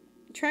to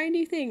try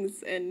new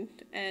things, and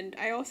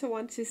I also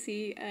want to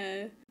see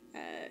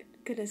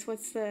goodness,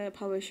 what's the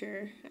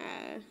publisher?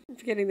 I'm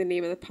forgetting the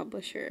name of the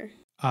publisher.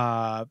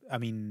 I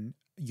mean,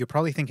 you're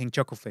probably thinking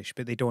Chucklefish,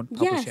 but they don't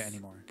publish it Yes.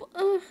 anymore.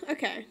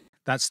 Okay.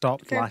 That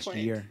stopped Fair last point.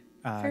 year.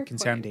 Fair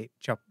Concerned point.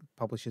 Ape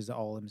publishes it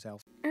all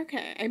himself.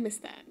 Okay, I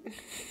missed that.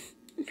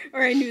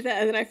 Or I knew that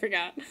and then I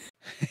forgot.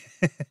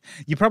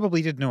 You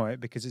probably did know it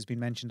because it's been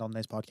mentioned on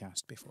this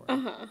podcast before.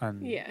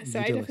 Yeah, so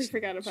you I do definitely listen,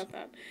 forgot so- about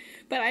that.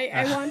 But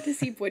I want to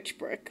see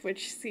Witchbrook,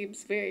 which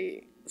seems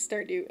very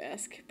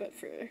Stardew-esque, but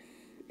for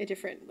a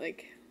different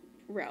like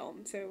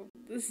realm. So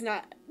this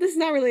is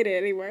not related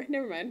anymore.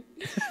 Never mind.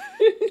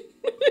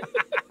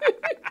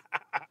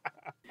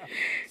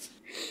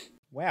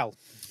 Well,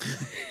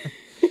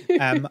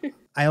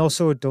 I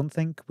also don't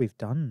think we've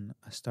done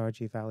a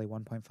Stardew Valley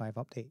 1.5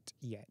 update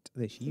yet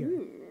this year.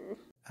 Ooh,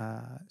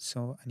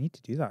 So I need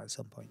to do that at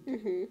some point.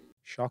 mm-hmm.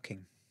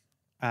 Shocking.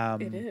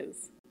 It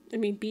is. I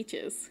mean,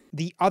 beaches.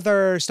 The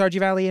other Stardew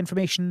Valley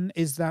information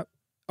is that,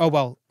 oh,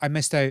 well, I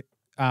missed out.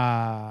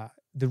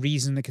 The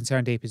reason that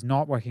Concerned Ape is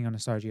not working on a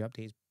Stardew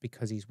update is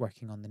because he's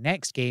working on the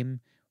next game,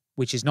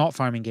 which is not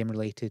farming game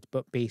related,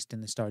 but based in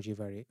the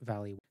Stardew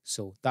Valley.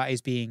 So that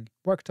is being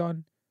worked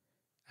on.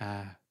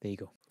 There you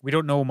go. We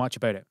don't know much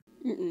about it.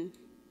 Mm-mm.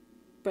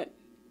 But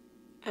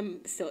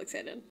I'm still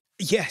excited.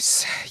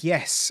 Yes,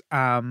 yes.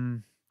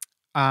 And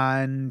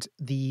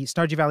the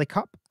Stardew Valley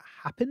Cup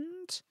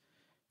happened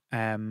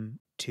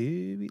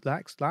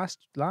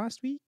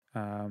last week.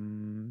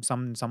 Sometime.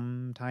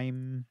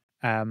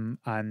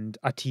 And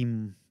a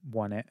team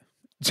won it.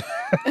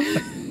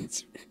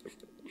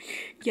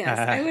 Yes,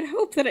 I would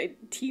hope that a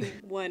team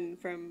won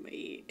from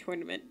a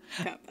tournament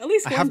cup. At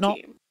least I one have not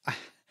team.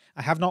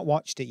 I have not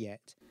watched it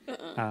yet.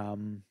 Uh-uh.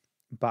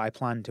 But I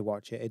plan to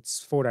watch it.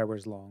 It's 4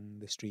 hours long,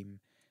 the stream.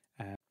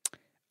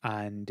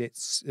 And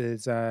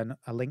there's a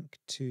link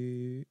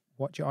to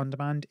watch it on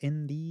demand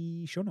in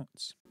the show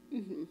notes.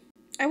 Hmm.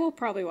 I will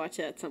probably watch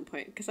it at some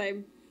point because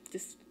I'm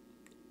just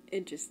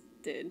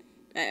interested.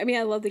 I mean,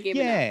 I love the game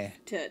Yeah.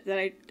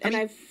 enough and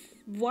I've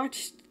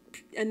watched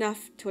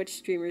enough Twitch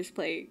streamers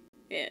play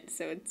it,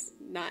 so it's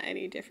not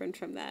any different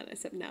from that,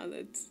 except now that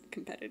it's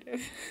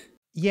competitive.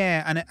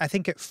 Yeah, and I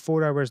think at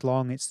 4 hours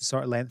long, it's the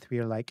sort of length where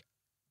you're like,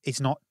 it's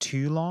not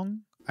too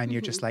long, and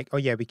you're just like, oh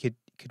yeah, we could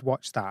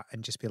watch that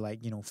and just be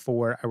like,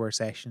 4-hour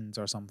sessions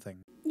or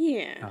something.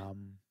 Yeah.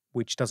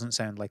 Which doesn't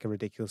sound like a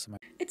ridiculous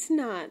amount. It's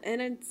not,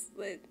 and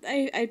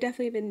I've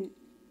definitely been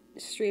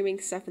streaming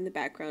stuff in the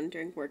background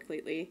during work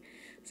lately,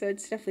 so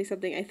it's definitely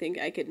something I think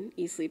I could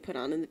easily put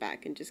on in the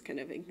back and just kind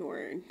of ignore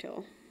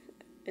until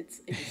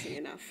it's interesting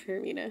enough for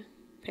me to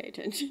pay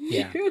attention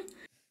Yeah. to.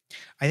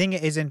 I think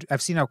it is.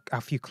 I've seen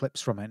a few clips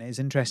from it. And it's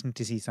interesting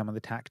to see some of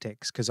the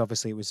tactics because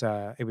obviously it was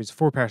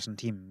 4-person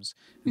teams,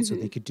 and so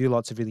they could do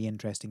lots of really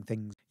interesting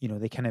things.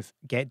 They kind of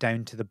get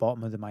down to the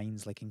bottom of the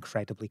mines like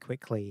incredibly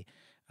quickly,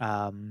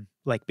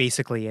 Like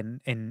basically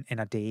in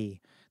a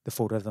day, the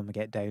four of them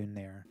get down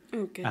there.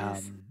 Oh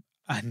goodness.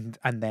 And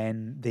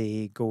then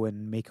they go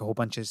and make a whole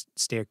bunch of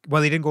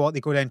well, they didn't go out,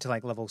 they go down to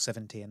like level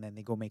 70, and then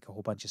they go make a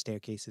whole bunch of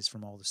staircases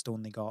from all the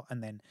stone they got,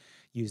 and then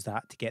use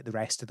that to get the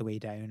rest of the way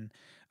down,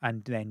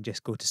 and then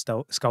just go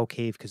to Skull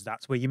Cave, because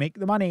that's where you make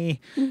the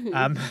money.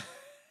 Mm-hmm.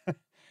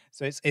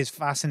 So it's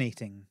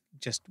fascinating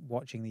just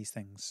watching these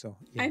things. So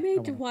yeah, I may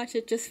to wanna... watch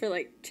it just for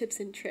like tips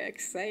and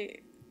tricks.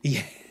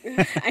 yeah.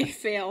 I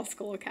fail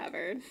Skull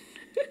Cavern.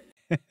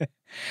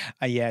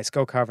 Yeah,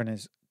 Skull Cavern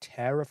is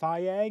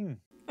terrifying.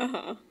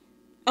 Uh-huh.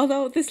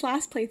 Although this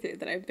last playthrough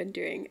that I've been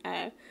doing,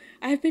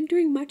 I've been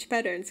doing much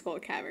better in Skull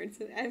Caverns.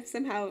 I've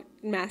somehow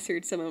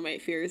mastered some of my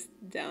fears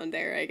down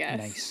there, I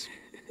guess.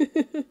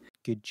 Nice.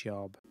 Good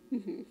job.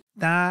 Mm-hmm.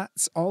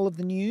 That's all of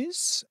the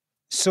news.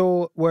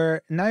 So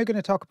we're now going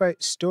to talk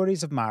about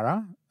Stories of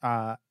Mara,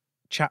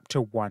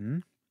 Chapter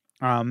 1.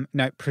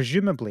 Now,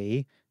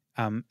 presumably,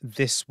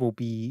 this will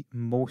be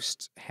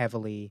most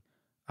heavily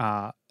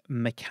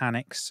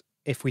mechanics.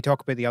 If we talk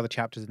about the other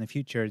chapters in the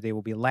future, they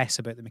will be less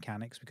about the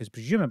mechanics, because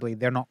presumably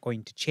they're not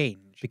going to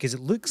change, because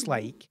it looks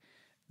like...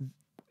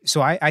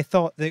 So I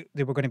thought that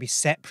they were going to be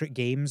separate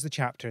games, the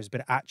chapters, but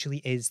it actually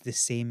is the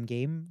same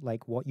game.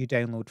 Like what you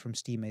download from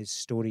Steam is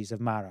Stories of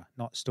Mara,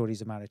 not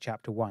Stories of Mara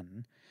Chapter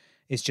 1.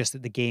 It's just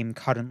that the game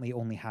currently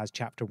only has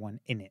Chapter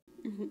 1 in it.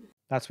 Mm-hmm.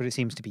 That's what it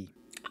seems to be.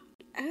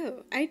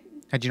 Oh,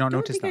 had you not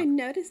noticed that? I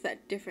noticed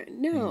that different.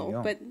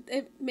 No, but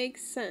it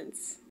makes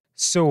sense.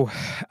 So,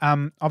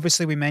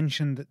 obviously we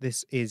mentioned that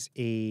this is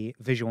a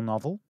visual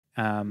novel.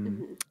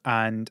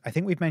 And I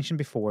think we've mentioned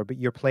before, but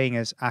you're playing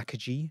as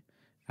Akagi,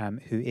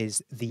 who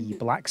is the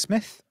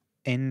blacksmith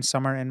in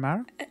Summer in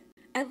Mara.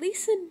 At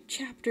least in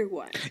Chapter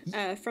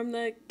 1. From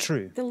the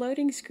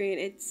loading screen,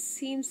 it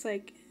seems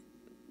like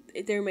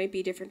there might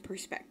be different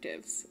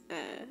perspectives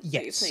that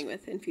you're playing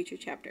with in future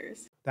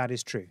chapters. That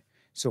is true.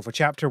 So for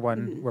Chapter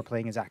 1, we're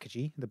playing as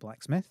Akagi, the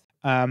blacksmith.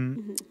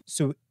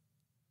 So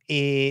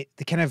the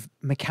kind of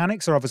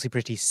mechanics are obviously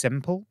pretty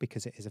simple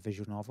because it is a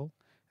visual novel.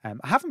 I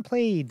haven't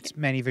played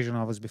many visual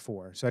novels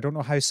before, so I don't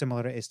know how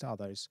similar it is to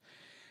others.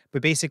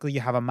 But basically, you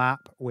have a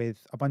map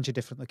with a bunch of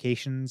different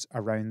locations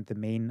around the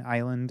main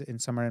island in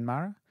Summer in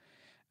Mara.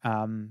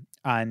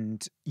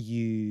 And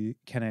you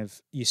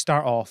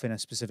start off in a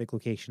specific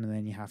location, and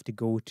then you have to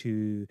go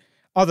to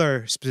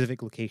other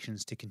specific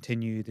locations to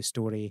continue the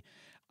story,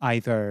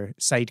 either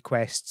side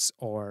quests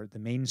or the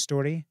main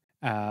story.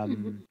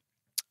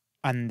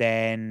 And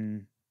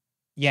then,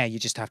 yeah, you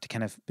just have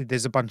to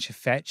there's a bunch of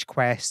fetch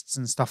quests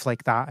and stuff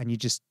like that. And you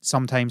just,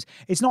 sometimes,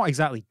 it's not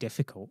exactly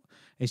difficult.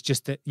 It's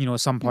just that, at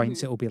some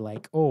points it'll be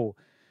like, oh,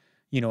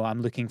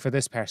 I'm looking for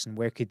this person.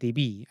 Where could they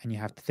be? And you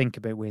have to think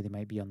about where they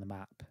might be on the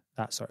map.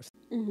 That sort of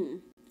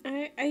thing.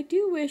 I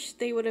do wish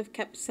they would have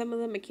kept some of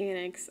the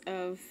mechanics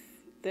of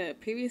the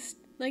previous,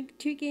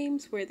 2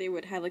 games, where they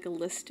would have, a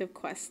list of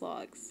quest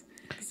logs.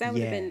 Because that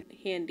would have been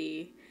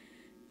handy,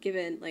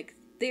 given,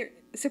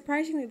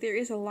 surprisingly, there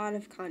is a lot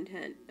of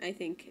content, I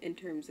think, in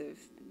terms of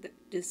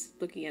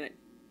just looking at it,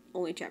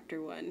 only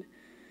Chapter 1.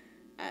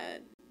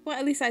 Well,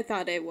 at least I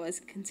thought it was,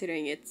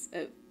 considering it's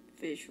a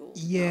visual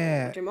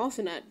novel, which I'm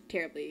also not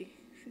terribly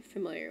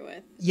familiar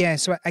with. Yeah,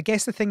 so I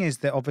guess the thing is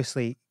that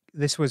obviously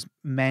this was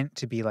meant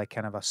to be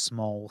kind of a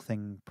small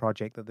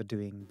project that they're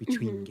doing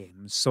between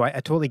games. So I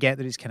totally get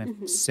that it's kind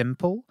of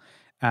simple.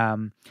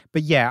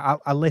 But yeah,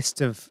 a list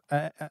of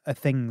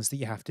things that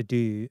you have to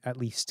do, at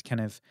least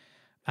kind of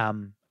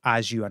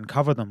as you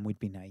uncover them, would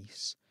be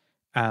nice.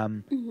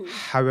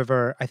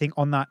 However, I think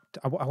on that,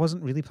 I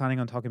wasn't really planning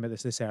on talking about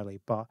this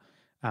early, but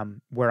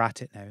we're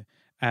at it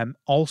now.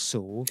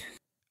 Also,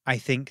 I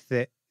think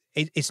that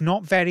it's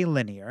not very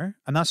linear,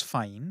 and that's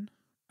fine.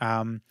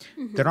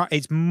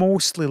 It's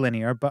mostly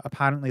linear, but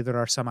apparently there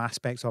are some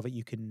aspects of it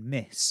you can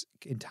miss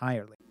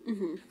entirely.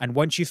 And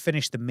once you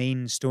finish the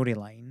main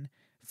storyline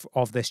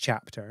of this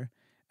chapter,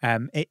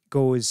 it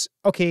goes,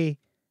 okay,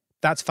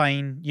 that's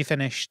fine, you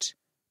finished.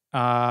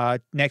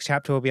 Next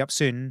chapter will be up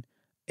soon.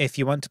 If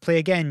you want to play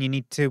again, you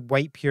need to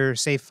wipe your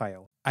save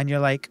file. And you're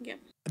like,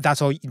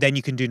 that's all. Then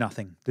you can do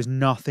nothing. There's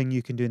nothing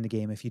you can do in the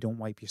game if you don't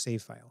wipe your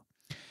save file.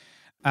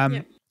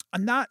 And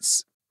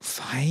that's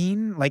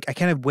fine. I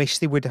kind of wish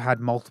they would have had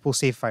multiple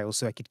save files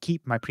so I could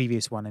keep my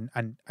previous one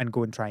and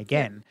go and try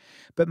again.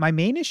 But my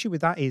main issue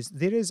with that is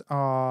there is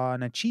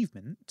an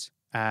achievement.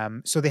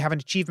 So they have an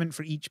achievement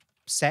for each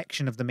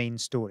section of the main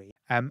story.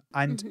 And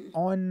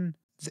on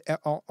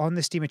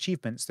the Steam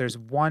achievements, there's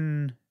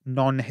one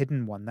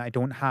non-hidden one that I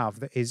don't have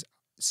that is,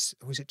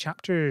 was it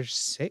Chapter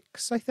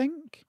 6, I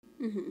think?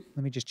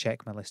 Let me just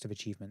check my list of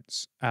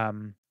achievements.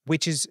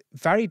 Which is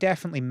very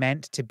definitely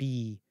meant to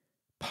be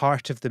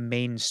part of the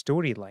main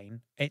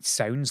storyline. It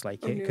sounds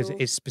like it, because it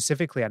is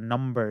specifically a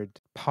numbered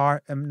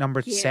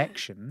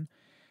section.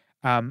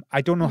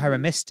 I don't know how I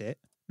missed it.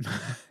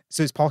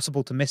 So it's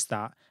possible to miss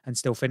that and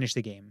still finish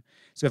the game.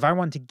 So if I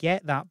want to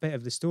get that bit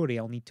of the story,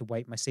 I'll need to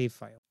wipe my save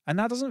file. And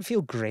that doesn't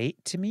feel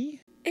great to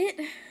me.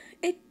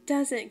 It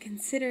doesn't,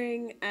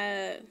 considering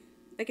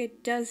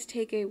it does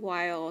take a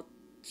while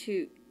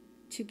to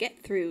to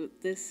get through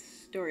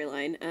this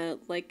storyline.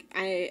 Like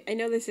I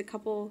know there's a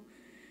couple.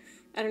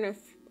 I don't know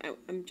if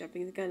I'm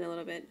jumping the gun a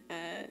little bit.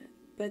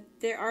 But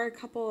there are a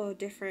couple of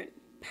different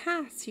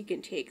paths you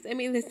can take. I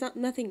mean, there's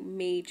nothing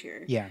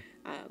major. Yeah.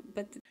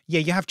 But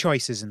Yeah, you have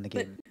choices in the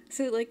but game.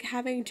 so like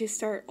having to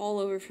start all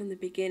over from the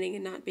beginning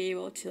and not be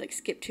able to like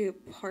skip to a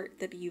part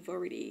that you've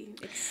already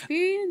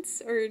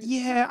experienced or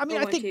Yeah, I mean, or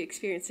I want think to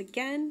experience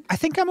again. I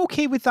think I'm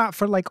okay with that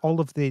for like all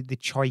of the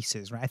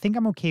choices, right? I think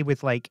I'm okay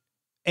with like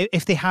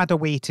if they had a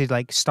way to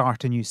like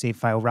start a new save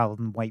file rather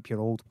than wipe your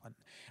old one.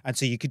 And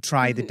so you could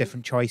try the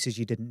different choices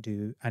you didn't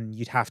do and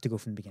you'd have to go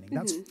from the beginning.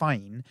 That's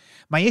fine.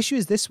 My issue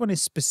is this one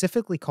is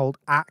specifically called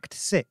Act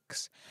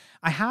 6.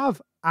 I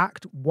have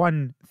Act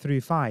 1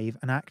 through 5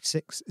 and Act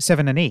 6,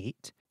 7 and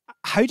 8.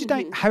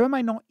 How am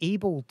I not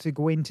able to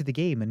go into the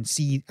game and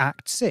see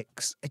Act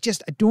 6? I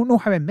don't know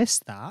how I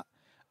missed that.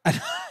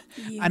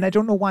 And I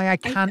don't know why I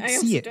can't I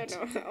see also it.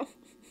 don't know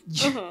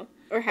how.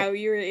 Or how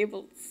you were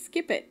able to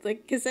skip it.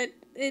 Like, because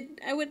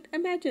I would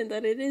imagine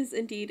that it is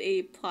indeed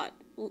a plot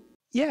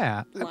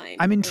Yeah, line.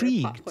 I'm or a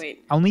intrigued. plot point.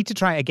 I'll need to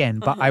try it again,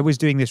 but I was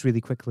doing this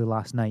really quickly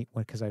last night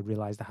because I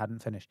realized I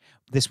hadn't finished.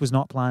 This was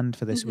not planned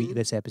for this week,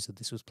 this episode.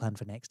 This was planned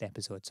for next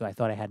episode, so I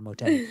thought I had more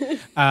time.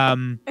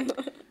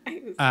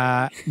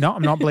 No,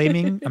 I'm not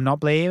blaming. I'm not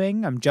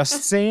blaming. I'm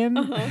just saying.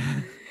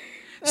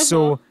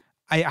 So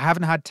I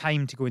haven't had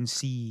time to go and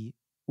see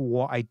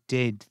what I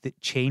did that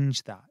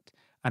changed that,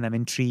 and I'm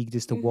intrigued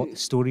as to what the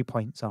story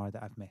points are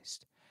that I've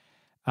missed.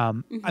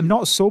 I'm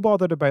not so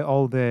bothered about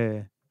all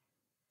the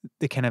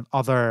kind of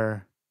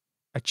other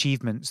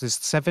achievements. There's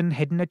 7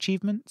 hidden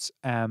achievements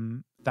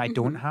that I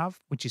don't have,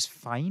 which is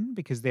fine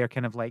because they're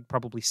kind of like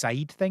probably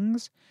side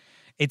things.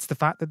 It's the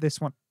fact that this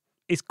one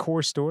is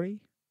core story,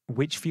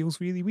 which feels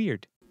really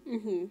weird.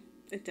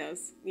 It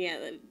does. Yeah,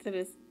 that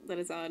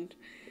is odd.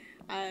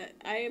 I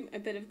am a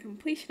bit of a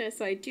completionist,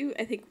 so I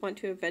think want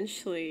to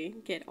eventually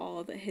get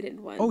all the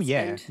hidden ones. Oh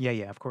yeah, and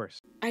yeah, of course.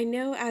 I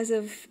know as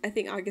of I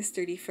think August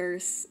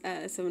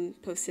 31st, someone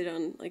posted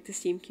on like the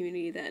Steam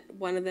community that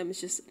one of them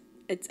is just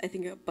it's I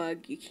think a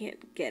bug, you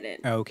can't get it.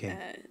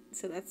 Okay.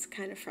 So that's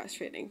kind of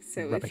frustrating.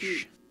 So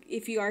Rubbish.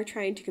 if you are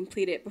trying to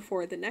complete it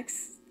before the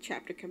next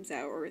chapter comes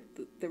out or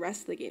the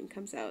rest of the game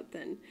comes out,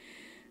 then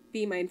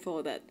be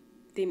mindful that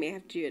they may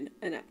have to do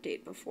an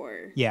update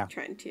before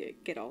trying to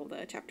get all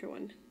the chapter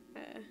 1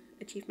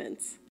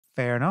 achievements.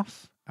 Fair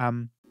enough.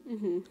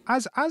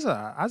 As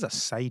a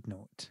side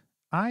note,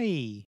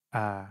 I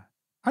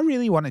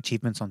really want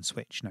achievements on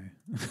Switch now.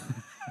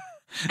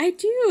 I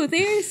do.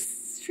 They're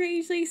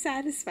strangely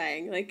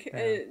satisfying. Like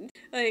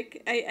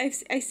I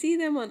see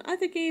them on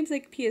other games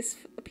like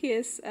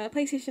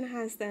PlayStation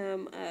has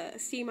them.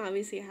 Steam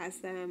obviously has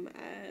them.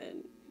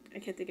 I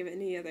can't think of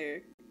any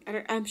other.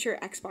 I'm sure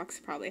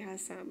Xbox probably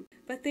has some,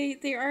 but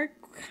they are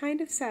kind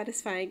of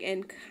satisfying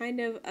and kind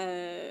of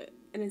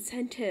an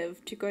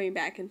incentive to going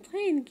back and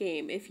playing the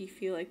game if you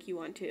feel like you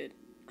want to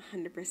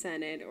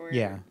 100% it or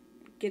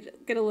get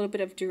a little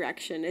bit of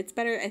direction. It's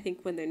better, I think,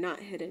 when they're not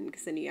hidden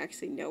because then you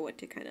actually know what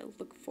to kind of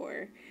look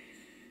for.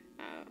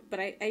 But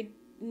I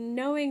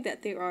knowing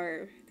that there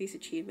are these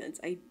achievements,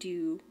 I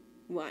do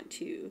want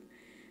to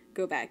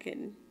go back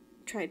and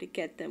try to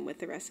get them with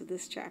the rest of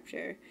this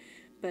chapter.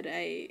 But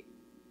I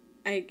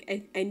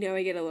know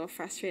I get a little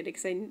frustrated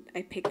because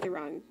I pick the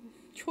wrong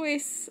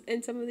choice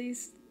in some of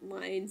these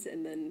lines,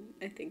 and then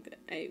I think that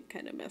I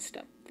kind of messed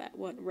up that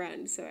one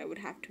run, so I would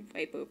have to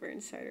wipe over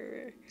and start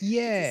over.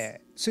 Yeah,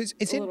 so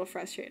it's a little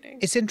frustrating.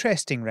 It's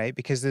interesting, right?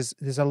 Because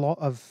there's a lot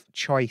of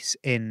choice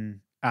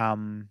in.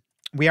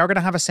 We are going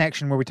to have a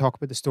section where we talk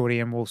about the story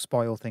and we'll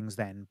spoil things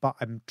then, but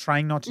I'm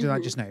trying not to do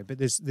that just now. But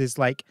there's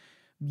like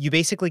you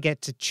basically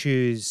get to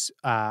choose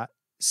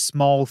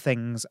small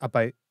things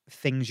about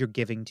things you're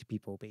giving to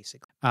people,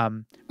 basically.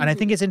 And I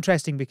think it's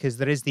interesting because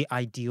there is the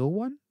ideal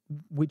one,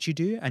 which you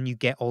do, and you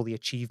get all the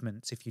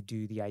achievements if you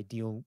do the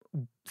ideal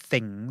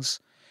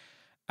things.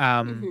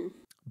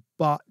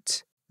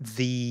 But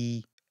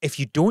if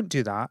you don't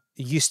do that,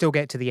 you still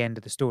get to the end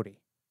of the story,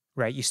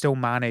 right? You still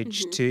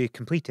manage to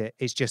complete it.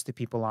 It's just that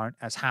people aren't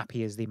as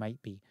happy as they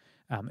might be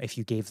if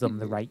you gave them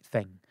the right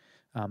thing.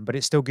 But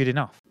it's still good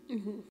enough.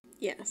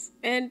 Yes,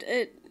 and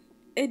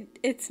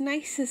it's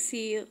nice to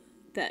see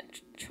that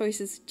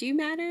choices do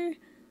matter.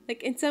 Like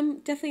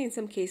definitely in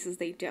some cases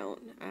they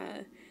don't.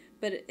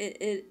 But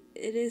it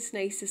is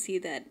nice to see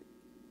that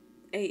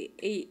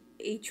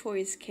a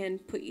choice can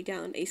put you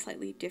down a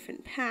slightly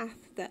different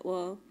path that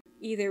will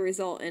either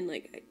result in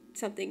like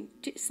something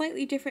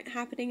slightly different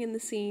happening in the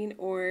scene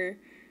or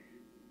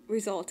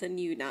result in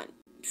you not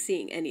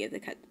seeing any of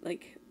the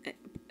like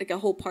a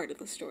whole part of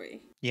the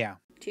story. Yeah.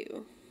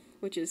 Too,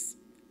 which is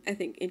I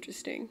think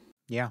interesting.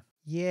 Yeah.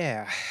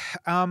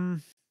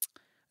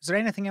 Is there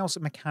anything else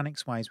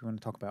mechanics wise we want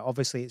to talk about?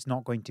 Obviously, it's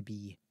not going to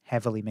be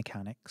heavily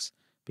mechanics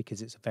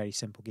because it's a very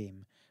simple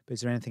game. But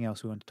is there anything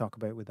else we want to talk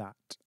about with that?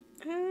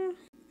 I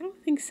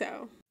don't think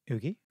so.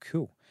 Okay,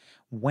 cool.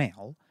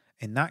 Well,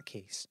 in that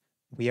case,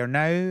 we are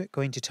now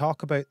going to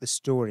talk about the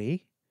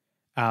story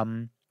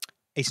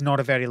it's not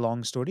a very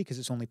long story because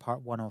it's only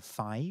part 1 of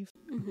 5,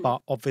 Mm-hmm.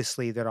 but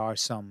obviously there are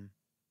some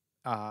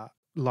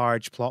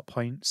large plot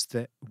points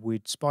that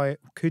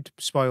could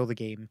spoil the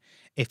game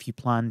if you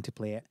plan to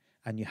play it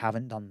and you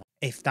haven't done that.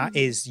 If that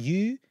is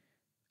you,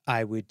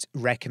 I would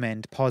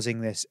recommend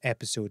pausing this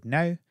episode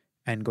now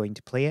and going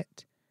to play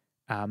it.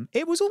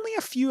 It was only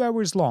a few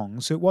hours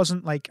long, so it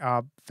wasn't like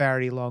a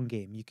very long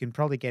game. You can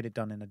probably get it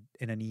done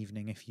in an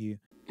evening if you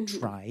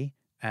try.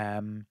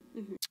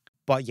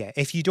 But yeah,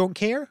 if you don't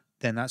care,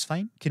 then that's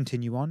fine.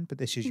 Continue on. But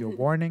this is your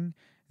warning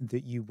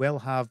that you will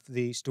have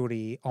the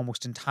story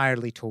almost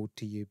entirely told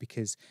to you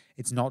because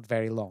it's not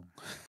very long.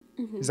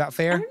 Is that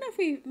fair? I don't know if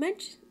we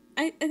mentioned.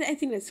 I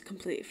think that's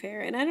completely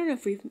fair, and I don't know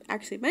if we've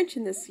actually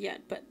mentioned this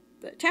yet, but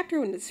the chapter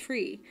 1 is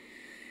free.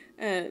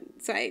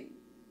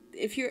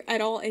 If you're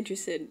at all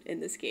interested in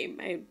this game,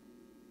 I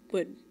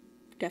would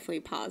definitely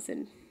pause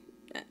and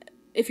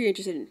if you're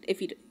interested,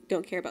 if you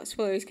don't care about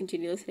spoilers,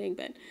 continue listening.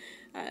 But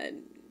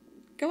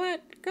go out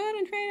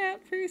and try it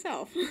out for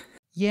yourself.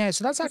 Yeah,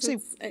 so that's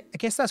actually, I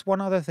guess that's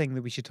one other thing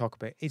that we should talk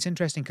about. It's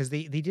interesting because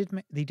they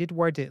did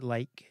word it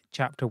like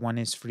chapter 1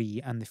 is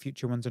free and the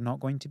future ones are not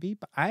going to be,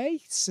 but I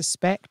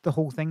suspect the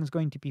whole thing's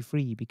going to be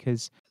free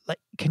because, like,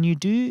 can you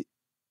do?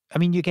 I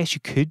mean, I guess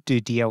you could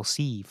do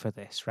DLC for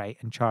this, right,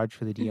 and charge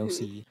for the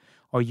DLC,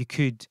 or you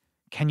could.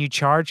 Can you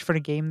charge for a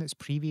game that's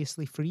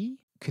previously free?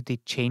 Could they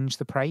change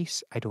the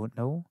price? I don't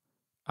know.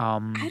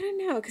 I don't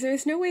know because there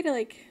was no way to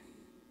like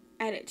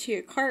add it to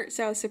your cart,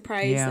 so I was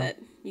surprised that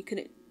you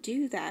couldn't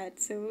do that.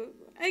 So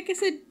I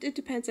guess it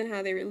depends on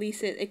how they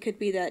release it. It could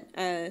be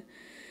that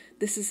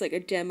this is like a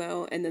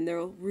demo and then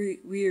they'll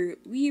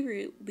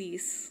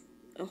re-release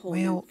a whole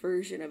new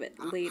version of it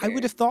later. I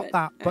would have thought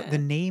that, but the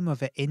name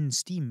of it in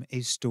Steam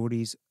is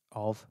Stories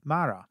of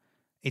Mara.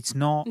 It's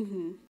not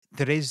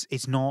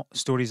it's not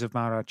Stories of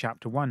Mara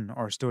Chapter 1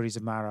 or Stories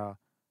of Mara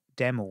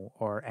demo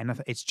or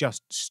anything. It's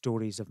just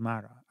Stories of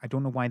Mara. I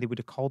don't know why they would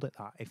have called it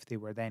that if they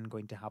were then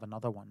going to have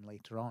another one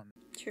later on.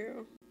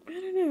 True. I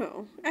don't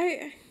know.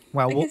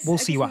 We'll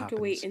see what happens. Have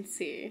to wait and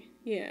see.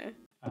 Yeah.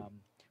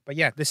 But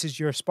yeah, this is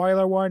your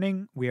spoiler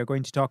warning. We are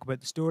going to talk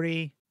about the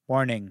story.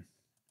 Warning.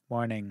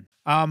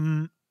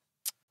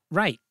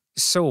 Right.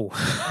 So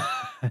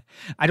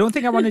I don't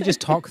think I want to just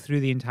talk through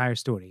the entire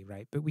story,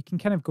 right? But we can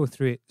kind of go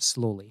through it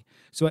slowly.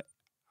 So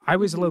I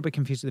was a little bit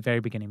confused at the very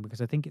beginning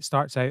because I think it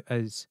starts out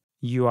as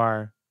you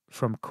are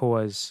from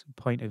Koa's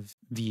point of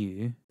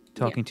view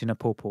talking to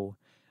Napopo.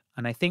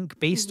 And I think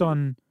based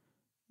on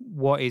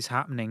what is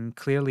happening,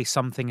 clearly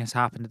something has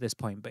happened at this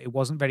point, but it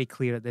wasn't very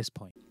clear at this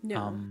point.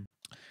 No.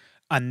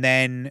 And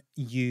then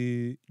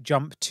you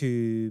jump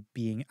to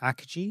being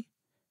Akaji,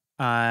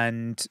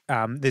 and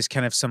there's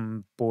kind of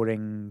some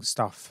boring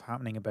stuff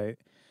happening about,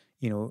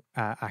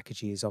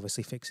 Akaji is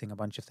obviously fixing a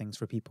bunch of things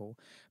for people,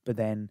 but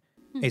then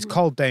it's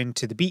called down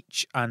to the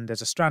beach and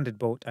there's a stranded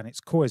boat and it's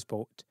Koa's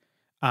boat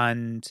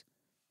and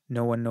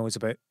no one knows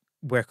about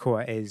where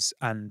Koa is,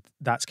 and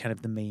that's kind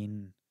of the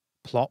main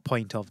plot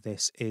point of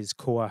this is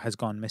Koa has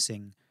gone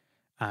missing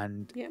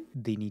and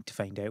they need to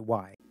find out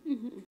why.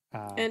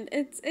 And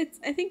it's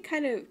I think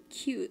kind of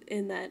cute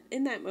in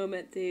that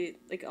moment, they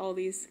like all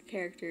these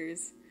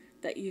characters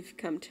that you've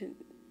come to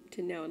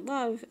know and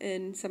love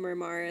in Summer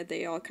Mara,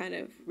 they all kind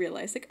of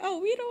realize like, oh,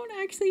 we don't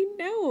actually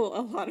know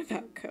a lot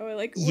about Koa,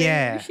 like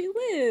where she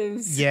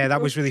lives. Yeah,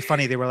 that was really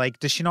funny. They were like,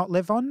 does she not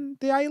live on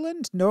the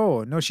island?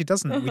 No, she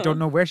doesn't. We don't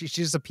know where she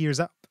just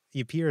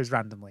appears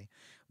randomly,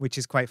 which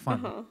is quite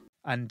fun.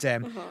 And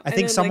I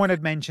think someone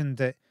had mentioned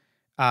that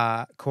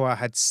Koa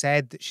had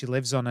said that she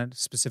lives on a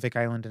specific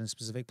island in a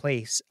specific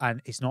place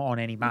and it's not on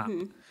any map.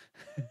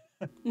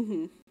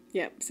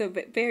 Yeah, so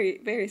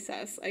very, very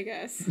sus, I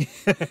guess.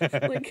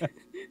 Like,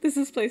 does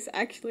this place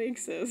actually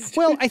exist?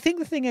 Well, I think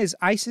the thing is,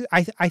 I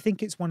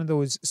think it's one of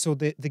those. So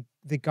the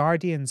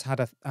Guardians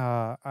had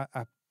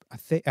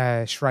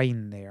a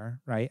shrine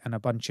there, right, and a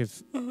bunch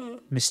of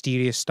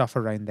mysterious stuff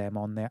around them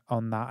on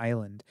that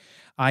island.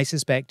 I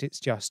suspect it's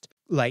just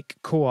like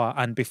Koa,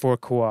 and before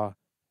Koa,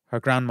 her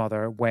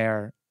grandmother,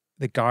 were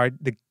the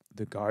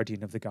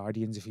guardian of the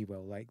Guardians, if you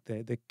will, like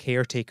the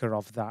caretaker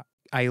of that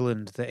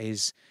island that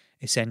is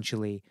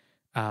essentially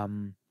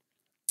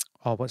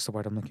what's the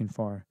word I'm looking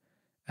for?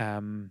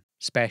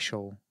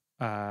 Special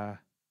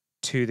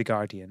to the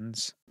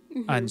Guardians,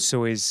 and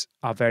so is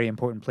a very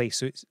important place.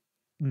 So it's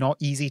not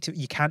easy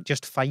you can't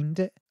just find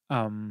it.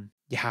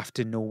 You have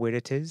to know where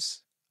it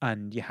is,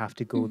 and you have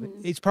to go.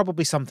 It's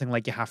probably something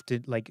like you have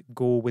to like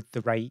go with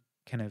the right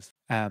kind of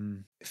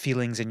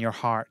feelings in your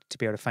heart to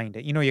be able to find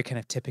it. Your kind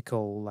of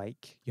typical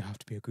like you have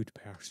to be a good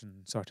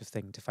person sort of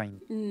thing to find.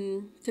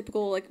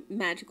 Typical like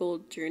magical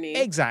journey.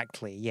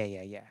 Exactly.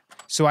 Yeah.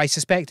 So I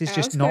suspect it's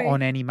just not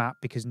on any map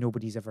because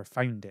nobody's ever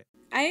found it.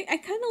 I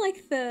kind of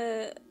like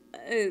the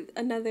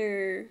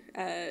another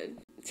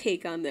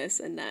take on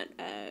this, and that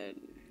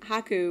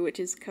Haku, which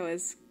is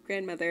Koa's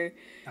grandmother,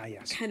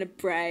 kind of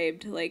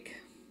bribed like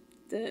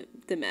the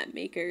map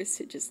makers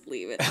to just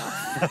leave it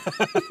off.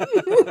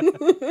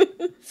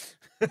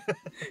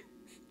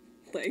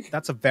 Like,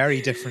 that's a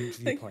very different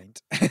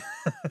viewpoint.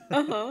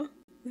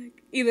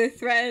 Like, either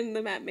threaten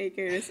the map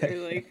makers or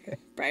like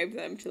bribe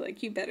them to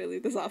like, you better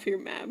leave this off your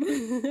map.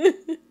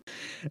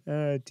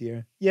 Oh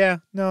dear. Yeah,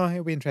 no,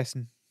 it'll be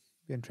interesting.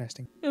 Be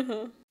interesting.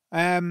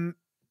 Uh-huh.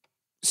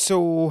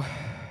 So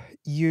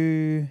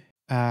you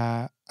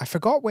I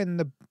forgot when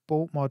the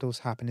boat models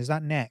happen. Is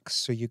that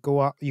next? So you go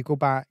up, you go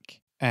back.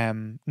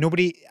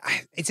 Nobody.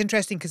 It's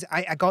interesting because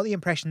I got the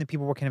impression that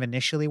people were kind of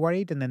initially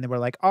worried, and then they were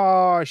like,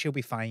 "Oh, she'll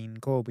be fine.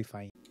 Go will be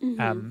fine."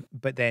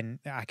 But then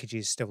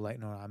Akaji's still like,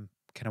 "No, I'm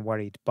kind of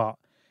worried, but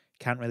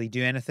can't really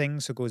do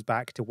anything." So goes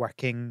back to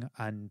working,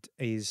 and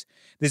there's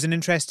an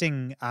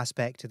interesting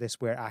aspect to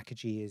this where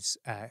Akaji is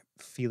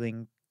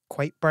feeling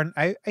quite burnt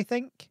out, I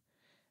think.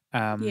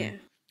 Yeah.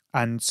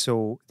 And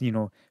so,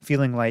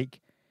 feeling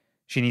like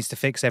she needs to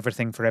fix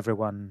everything for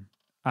everyone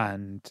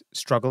and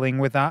struggling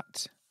with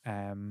that.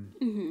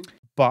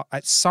 But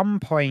at some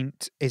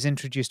point is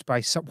introduced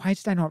by why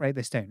did I not write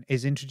this down?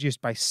 Is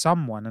introduced by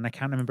someone, and I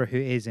can't remember who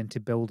it is, into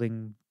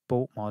building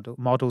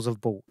models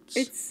of boats.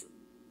 It's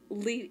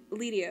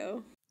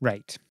Lidio.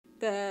 Right.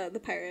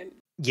 The pirate.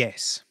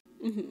 Yes.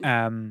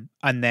 And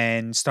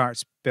then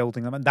starts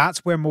building them. And that's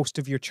where most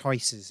of your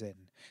choice is in.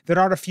 There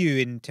are a few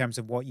in terms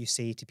of what you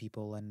say to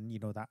people, and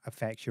that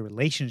affects your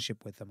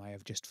relationship with them. I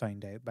have just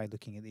found out by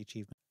looking at the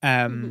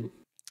achievement.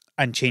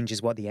 And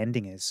changes what the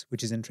ending is,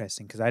 which is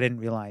interesting because I didn't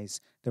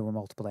realize there were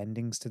multiple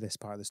endings to this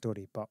part of the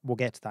story, but we'll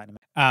get to that in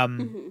a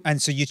minute.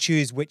 And so you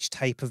choose which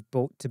type of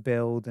boat to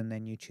build, and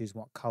then you choose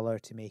what color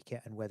to make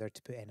it and whether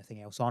to put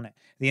anything else on it.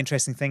 The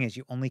interesting thing is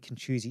you only can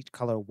choose each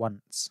color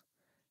once.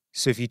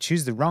 So if you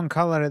choose the wrong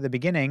color at the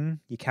beginning,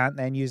 you can't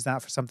then use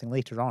that for something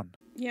later on.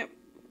 Yep.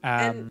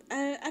 And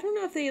I don't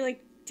know if they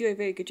like do a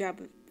very good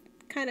job of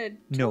kind of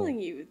telling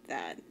you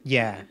that.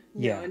 Yeah.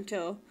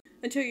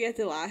 Until you get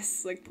to the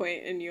last like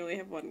point and you only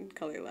have one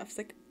color left. It's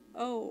like,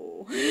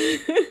 oh.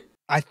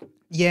 I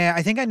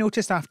think I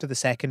noticed after the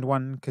second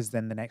one, because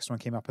then the next one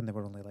came up and there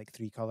were only like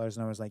 3 colors,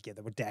 and I was like, yeah,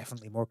 there were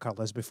definitely more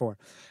colors before.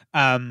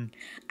 I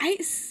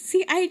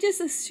just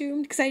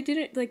assumed, because I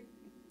didn't like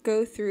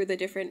go through the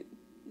different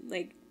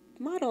like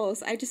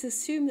models. I just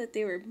assumed that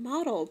they were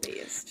model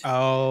based.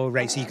 Oh,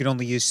 right. So you could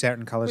only use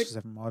certain colors for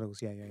different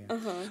models. Yeah.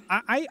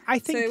 I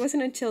think so. It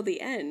wasn't until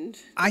the end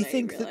I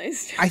think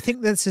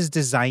this is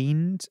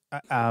designed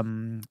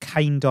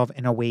kind of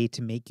in a way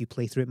to make you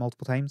play through it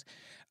multiple times,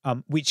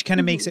 which kind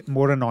of makes it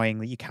more annoying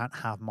that you can't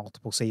have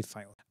multiple save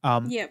files.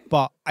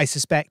 But I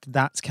suspect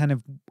that's kind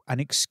of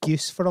an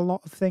excuse for a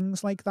lot of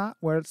things like that,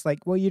 where it's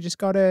like, well, you just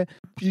gotta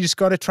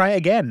try it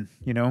again,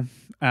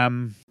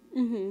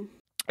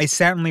 It's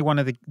certainly one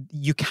of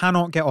you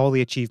cannot get all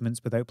the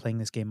achievements without playing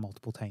this game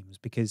multiple times,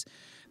 because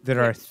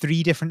there are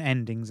 3 different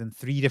endings and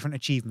 3 different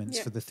achievements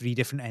for the 3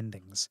 different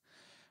endings.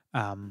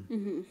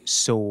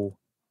 So,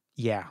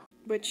 yeah.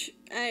 Which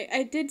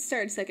I did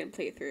start a second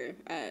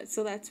playthrough,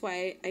 so that's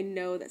why I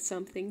know that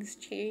some things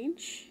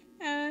change.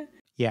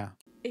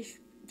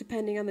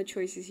 Depending on the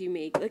choices you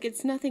make. Like,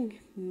 it's nothing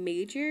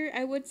major,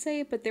 I would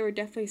say, but there were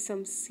definitely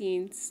some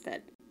scenes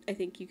that I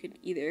think you could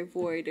either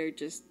avoid or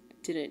just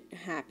didn't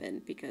happen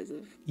because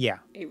of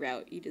a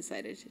route you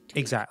decided to take.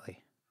 Exactly.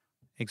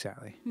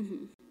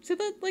 So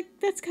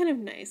that's kind of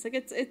nice. Like,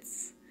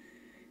 it's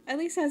at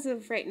least as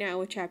of right now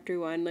with chapter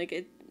 1, like,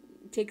 it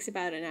takes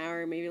about an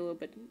hour, maybe a little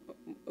bit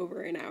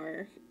over an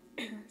hour.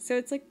 So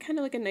it's like kind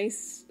of like a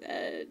nice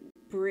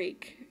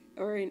break,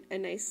 or a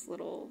nice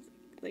little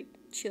like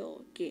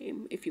chill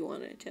game if you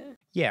wanted to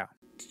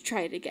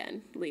try it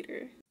again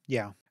later.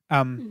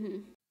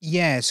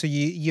 So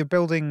you're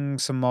building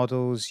some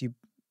models. You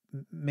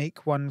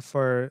make one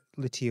for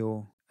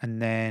Litio,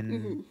 and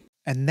then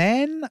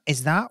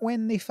is that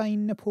when they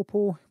find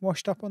Napopo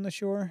washed up on the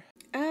shore?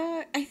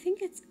 I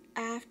think it's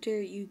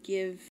after you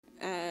give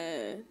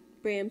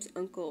Bram's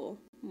uncle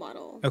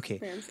model. Okay.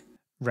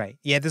 Right.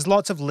 Yeah, there's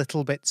lots of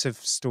little bits of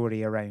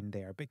story around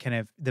there, but kind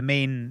of the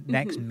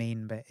next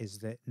main bit is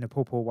that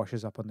Napopo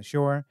washes up on the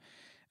shore,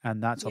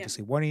 and that's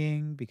obviously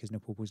worrying because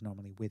Napopo's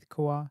normally with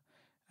Koa.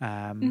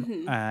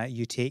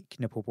 You take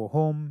Napopo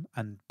home,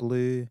 and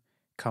Blue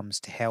comes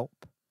to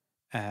help,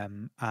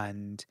 and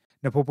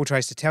Napopo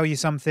tries to tell you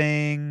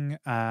something,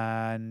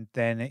 and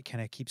then it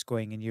kind of keeps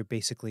going, and you're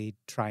basically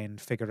trying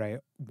to figure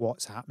out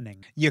what's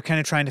happening. You're kind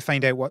of trying to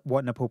find out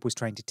what Napopo's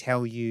trying to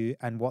tell you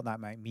and what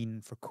that might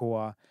mean for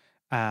Koa.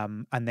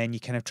 And then you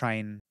kind of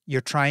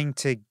you're trying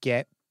to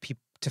get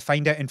people to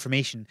find out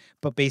information,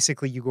 but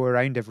basically you go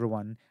around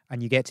everyone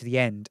and you get to the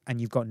end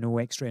and you've got no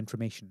extra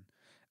information.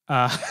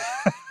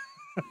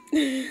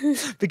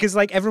 Because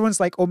like everyone's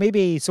like, oh,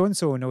 maybe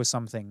so-and-so knows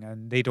something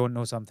and they don't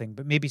know something,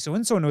 but maybe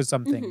so-and-so knows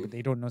something, but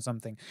they don't know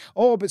something.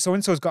 Oh, but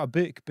so-and-so's got a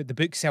book, but the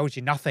book sells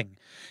you nothing.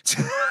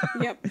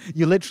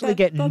 You literally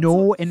get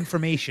no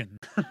information.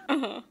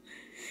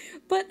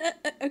 But,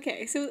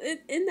 okay, so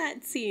in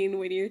that scene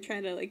when you're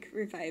trying to, like,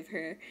 revive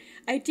her,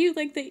 I do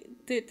like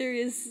that there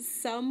is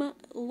some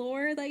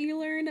lore that you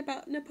learn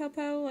about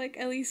Napopo, like,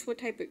 at least what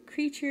type of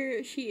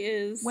creature she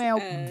is. Well,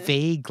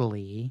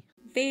 vaguely.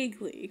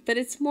 Vaguely, but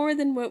it's more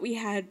than what we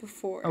had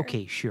before.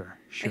 Okay, sure.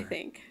 I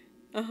think.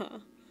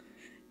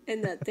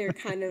 And that they're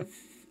kind of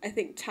I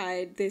think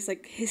tied. There's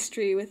like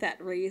history with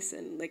that race,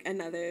 and like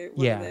another one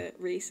of Yeah. the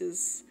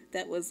races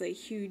that was a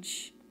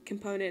huge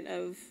component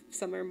of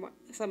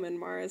Summon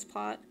Mara's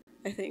plot.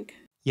 I think.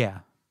 Yeah.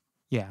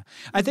 Yeah.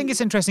 I think it's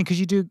interesting because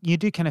you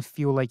do kind of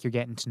feel like you're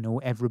getting to know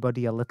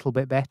everybody a little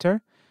bit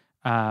better.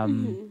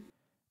 Um,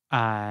 Mm-hmm.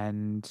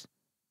 and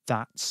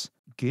that's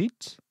good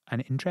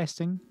and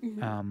interesting.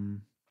 Mm-hmm.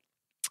 Um,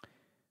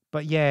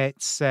 but yeah,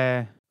 it's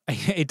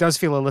it does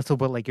feel a little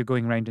bit like you're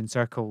going round in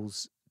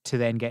circles to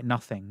then get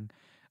nothing,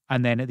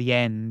 and then at the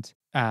end,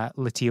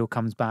 Latio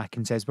comes back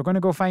and says, "We're going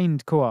to go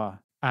find Koa,"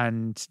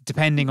 and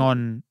depending Mm-hmm.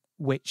 on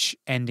which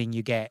ending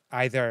you get,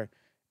 either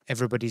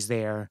everybody's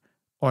there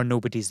or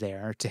nobody's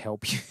there to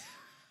help you.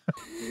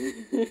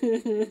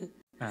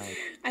 uh,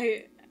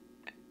 I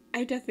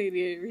I definitely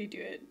need to redo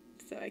it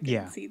so I can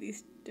yeah, see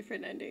these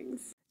different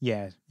endings.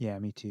 yeah,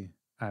 me too.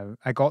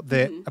 I got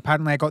Mm-hmm.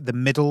 apparently I got the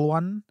middle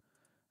one,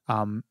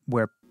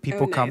 where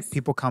Oh, nice.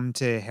 people come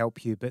to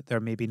help you, but they're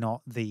maybe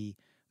not the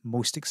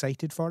most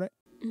excited for it.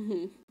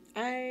 Mm-hmm.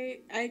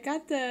 I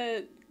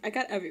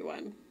got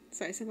everyone.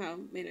 So I somehow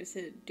managed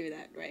to do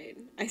that right.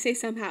 I say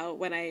somehow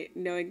when I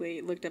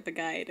knowingly looked up a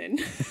guide and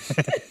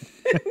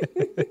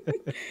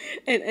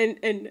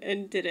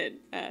and did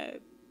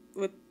it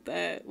with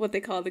what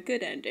they call the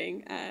good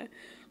ending.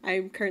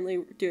 I'm currently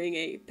doing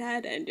a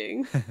bad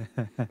ending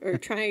or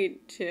trying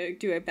to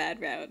do a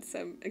bad route, so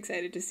I'm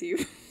excited to see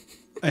what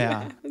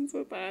Yeah, happens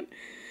with that.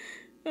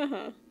 Uh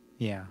huh.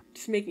 yeah,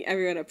 Just making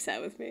everyone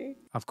upset with me.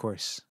 of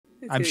course.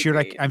 It's gonna be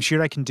great. I'm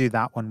sure I can do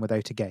that one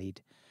without a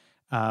guide.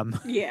 Um,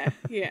 Yeah,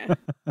 yeah.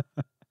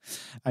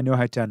 I know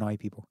how to annoy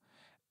people.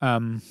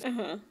 Um, Uh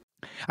huh.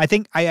 I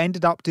think I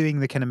ended up doing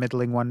the kind of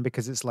middling one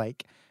because it's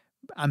like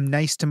I'm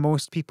nice to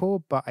most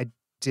people, but I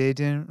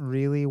didn't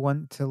really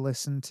want to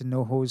listen to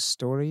NoHo's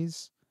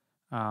stories.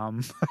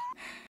 Um,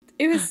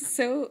 It was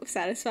so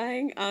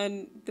satisfying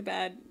on the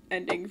bad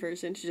ending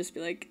version to just be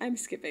like, I'm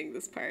skipping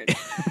this part.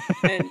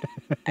 And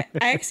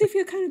I actually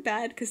feel kind of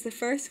bad because the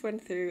first one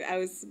through, I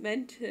was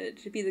meant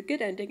to be the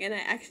good ending, and I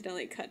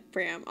accidentally cut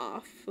Bram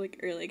off like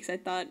early because I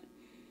thought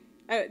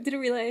I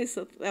didn't realize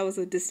that was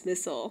a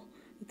dismissal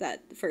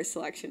that first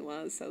selection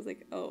was. So I was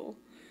like, oh,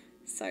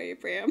 sorry,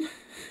 Bram.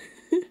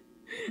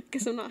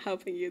 Guess I'm not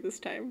helping you this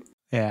time.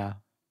 yeah,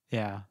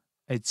 yeah.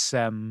 It's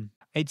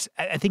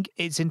I think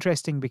it's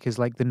interesting because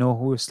like the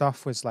NoHo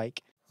stuff was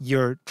like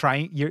you're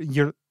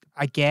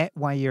I get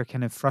why you're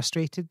kind of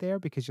frustrated there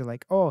because you're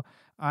like, oh,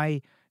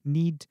 I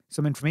need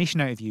some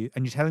information out of you,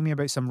 and you're telling me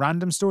about some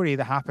random story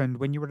that happened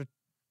when you were a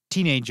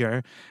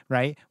teenager,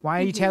 right? Why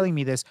are you Mm-hmm. telling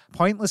me this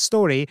pointless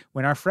story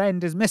when our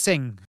friend is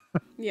missing?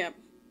 Yep.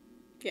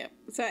 Yep.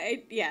 So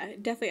I yeah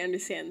definitely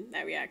understand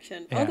that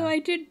reaction. Although Yeah. I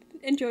did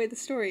enjoy the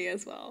story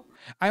as well.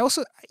 I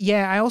also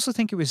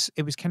think it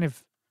was kind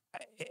of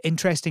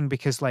interesting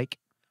because like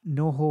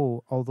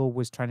Noho, although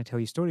was trying to tell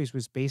you stories,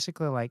 was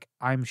basically like,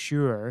 I'm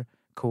sure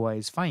Koa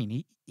is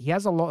fine. He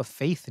has a lot of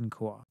faith in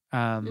Koa,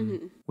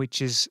 Mm-hmm.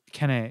 which is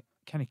kind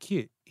of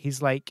cute.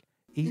 He's like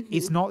Mm-hmm.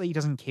 it's not that he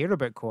doesn't care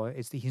about Koa,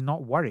 it's that he's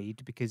not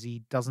worried because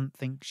he doesn't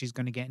think she's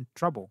going to get in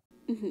trouble,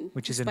 Mm-hmm.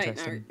 which is Despite not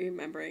interesting.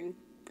 remembering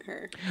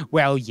her.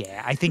 Well,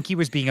 yeah, I think he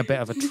was being a bit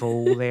of a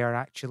troll there,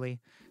 actually.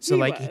 So,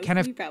 He like, he was. kind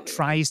of He probably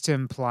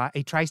was.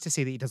 he tries to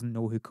say that he doesn't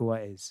know who Koa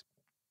is,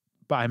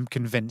 but I'm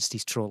convinced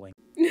he's trolling.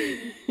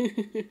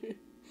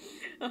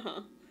 Uh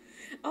huh.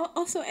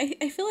 Also,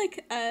 I feel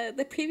like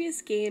the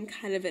previous game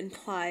kind of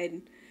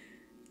implied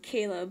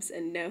Caleb's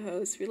and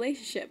Noho's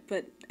relationship,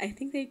 but I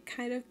think they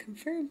kind of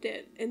confirmed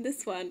it in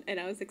this one, and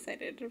I was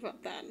excited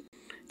about that.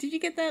 Did you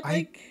get that? I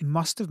Like,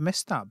 must have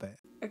missed that bit.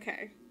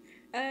 okay.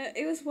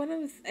 It was one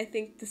of, I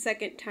think, the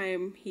second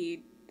time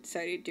he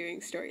started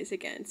doing stories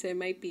again, so it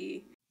might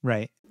be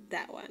Right.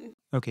 that one.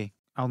 Okay.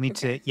 I'll need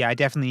to, Okay. yeah, I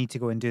definitely need to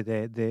go and do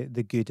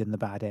the good and the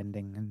bad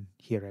ending and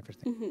hear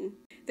everything. Mm-hmm.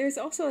 There's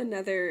also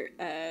another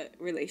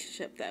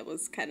relationship that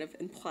was kind of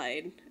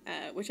implied,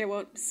 which I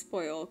won't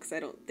spoil because I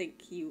don't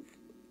think you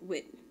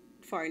went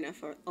far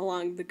enough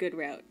along the good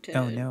route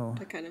Oh no.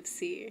 to kind of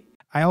see.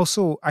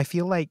 I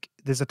feel like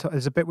there's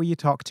a bit where you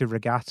talk to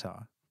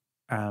Regatta.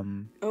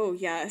 Um, Oh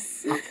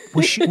yes,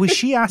 was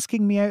she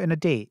asking me out on a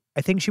date?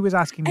 I think she was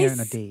asking me out on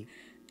a it's, date.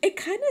 it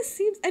kind of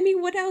seems. I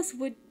mean, what else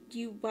would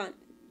you want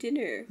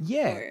dinner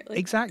Yeah, for? Like the.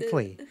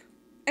 exactly.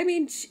 I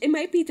mean, it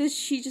might be that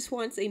she just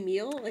wants a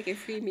meal, like a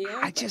free meal.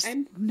 I But just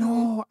I'm.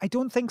 no, I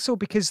don't think so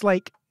because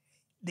like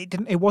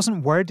it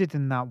wasn't worded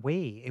in that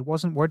way. It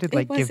wasn't worded It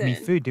like give me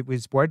wasn't. food. It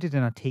was worded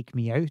in a take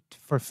me out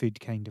for food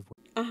kind of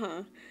way. Uh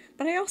huh.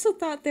 But I also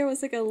thought there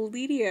was like a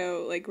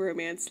Lidio like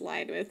romance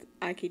line with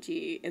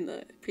Akiji in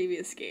the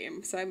previous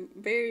game, so I'm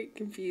very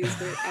confused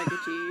where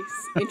Akiji's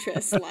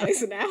interest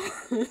lies now.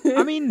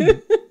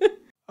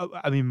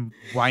 I mean,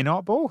 why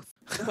not both?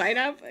 Why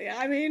not?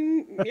 I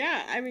mean,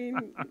 yeah. I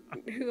mean,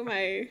 who am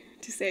I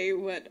to say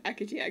what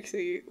Akiji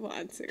actually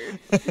wants? Or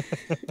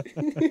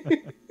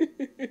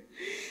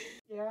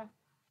Yeah.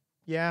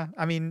 Yeah,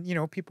 I mean,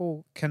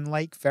 people can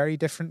like very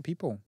different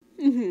people.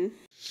 mm-hmm.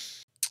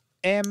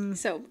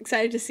 So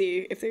excited to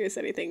see if there is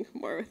anything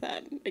more with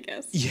that, I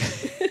guess. Yeah.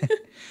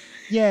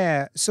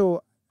 Yeah.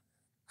 So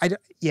I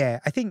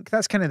think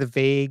that's kind of the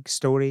vague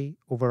story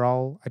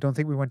overall. I don't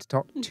think we want to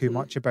talk too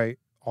much about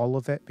all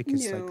of it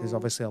because like there's No.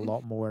 obviously a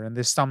lot more and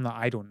there's some that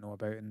I don't know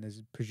about and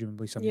there's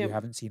presumably some you Yep.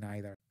 haven't seen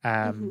either.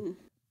 Mm-hmm.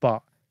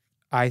 But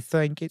I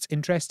think it's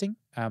interesting.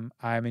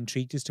 I'm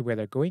intrigued as to where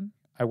they're going.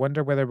 I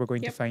wonder whether we're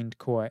going to Yep. find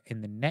Koa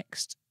in the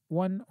next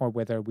one or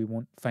whether we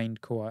won't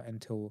find Koa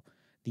until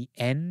the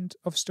end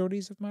of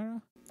Stories of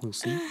Mara. We'll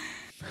see.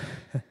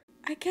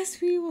 I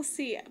guess we will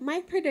see.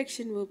 My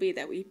prediction will be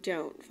that we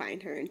don't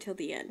find her until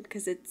the end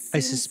because it I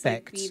seems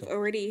suspect like so.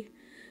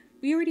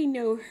 we already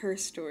know her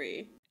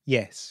story,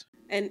 Yes.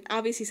 and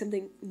obviously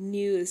something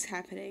new is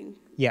happening.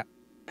 Yeah.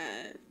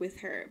 With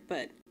her,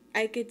 but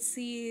I could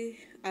see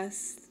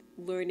us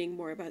learning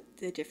more about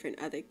the different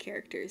other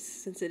characters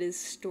since it is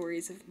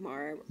Stories of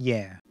Mara.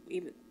 Yeah.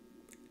 Even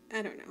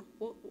I don't know.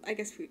 Well, I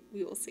guess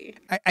we will see.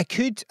 I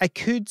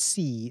could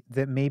see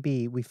that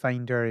maybe we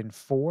find her in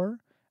 4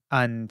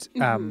 and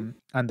the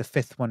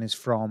 5th one is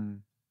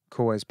from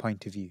Koa's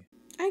point of view.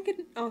 I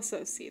could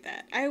also see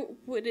that. I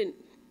wouldn't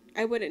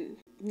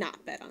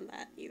not bet on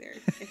that either,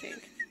 I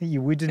think.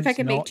 You wouldn't If I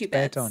could make not two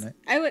bet bets on it.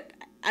 I would.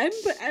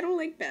 But I don't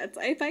like bets.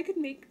 If I could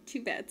make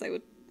 2 bets, I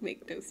would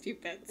make those 2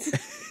 bets.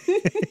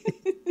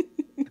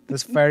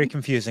 That's very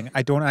confusing.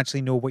 I don't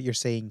actually know what you're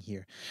saying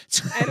here.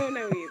 I don't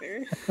know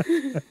either.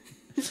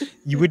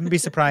 You wouldn't be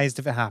surprised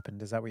if it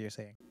happened. Is that what you're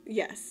saying?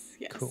 Yes.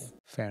 Cool.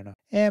 Fair enough.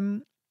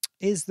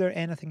 Is there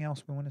anything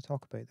else we want to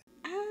talk about?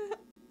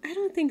 I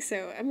don't think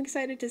so. I'm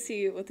excited to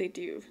see what they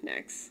do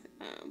next.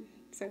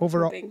 So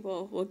Overall, I'm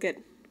hoping we'll get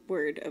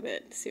word of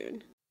it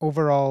soon.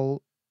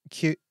 Overall,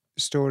 cute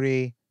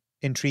story,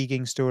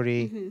 intriguing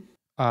story,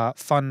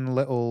 fun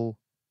little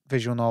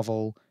visual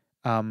novel,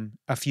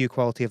 a few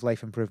quality of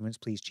life improvements,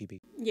 please, Chibi.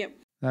 Yep.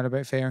 That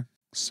about fair?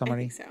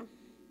 Summary? I think so.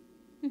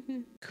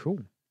 Cool.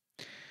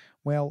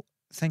 Well,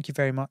 thank you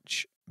very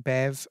much,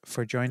 Bev,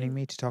 for joining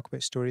me to talk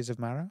about Stories of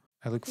Mara.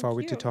 I look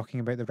forward to talking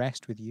about the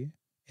rest with you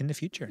in the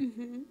future.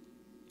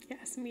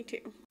 Yes, me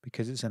too.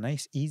 Because it's a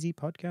nice, easy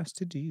podcast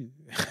to do.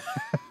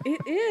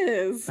 It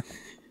is.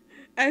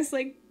 I was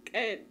like,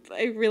 I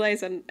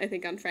realized I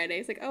think on Friday,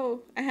 it's like,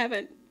 oh, I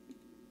haven't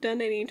done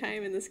any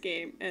time in this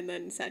game, and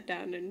then sat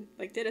down and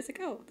like did it. It's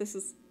like, oh, this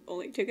is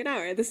only took an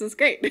hour. This is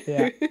great.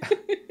 Yeah.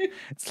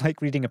 It's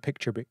like reading a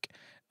picture book.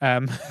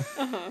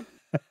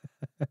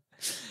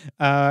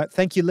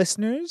 Thank you,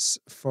 listeners,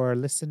 for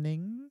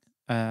listening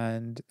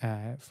and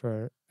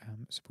for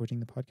supporting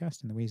the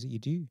podcast in the ways that you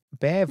do.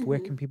 Bev, where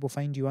can people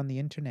find you on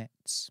the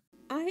internets?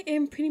 I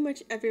am pretty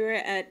much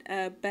everywhere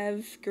at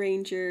Bev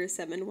Granger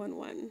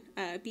 711.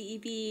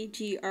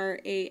 BEVGRANGER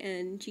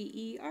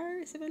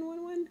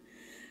 711.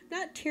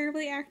 Not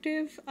terribly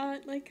active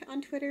on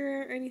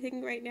Twitter or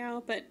anything right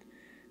now, but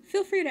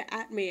feel free to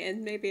 @ me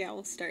and maybe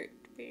I'll start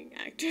being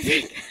active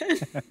again.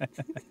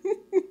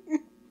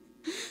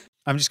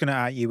 I'm just going to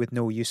 @ you with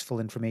no useful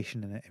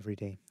information in it every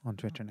day on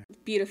Twitter now.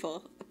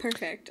 Beautiful.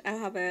 Perfect. I'll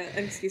have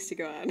an excuse to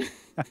go on.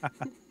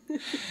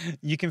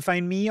 You can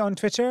find me on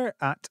Twitter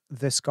at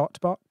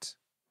 @thescottbot,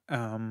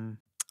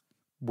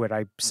 where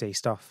I say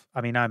stuff.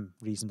 I mean, I'm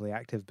reasonably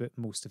active, but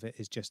most of it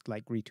is just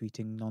like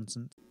retweeting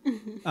nonsense.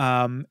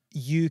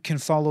 You can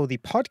follow the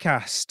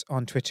podcast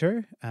on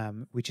Twitter,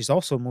 which is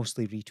also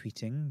mostly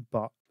retweeting,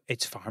 but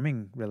it's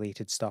farming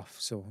related stuff.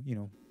 So,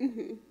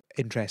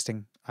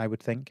 interesting, I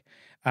would think.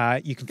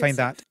 You can find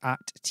that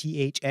at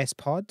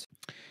THSpod.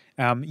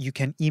 You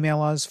can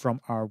email us from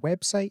our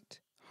website,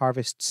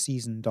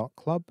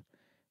 harvestseason.club,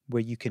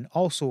 where you can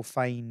also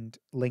find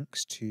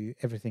links to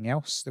everything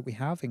else that we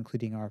have,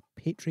 including our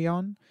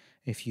Patreon,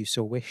 if you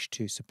so wish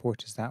to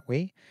support us that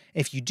way.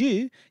 If you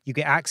do, you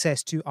get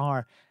access to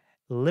our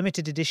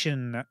limited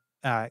edition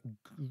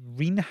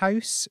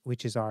Greenhouse,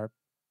 which is our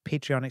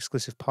Patreon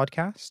exclusive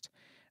podcast.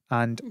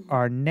 And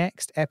our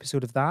next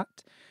episode of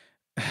that,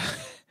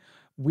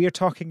 we're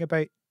talking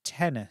about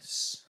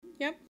tennis.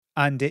 Yep.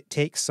 And it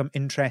takes some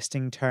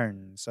interesting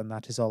turns, and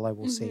that is all I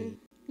will say.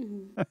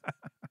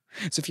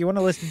 So if you want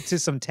to listen to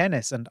some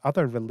tennis and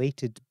other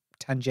related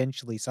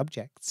tangentially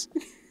subjects,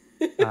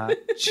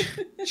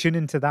 tune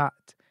into that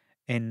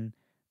in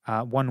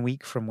 1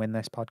 week from when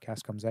this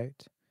podcast comes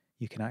out.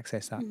 You can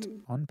access that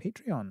on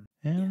Patreon.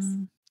 Yes.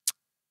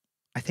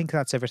 I think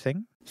that's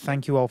everything.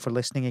 Thank you all for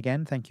listening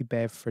again. Thank you,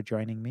 Bev, for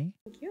joining me.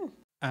 Thank you.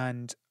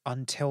 And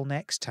until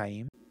next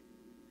time,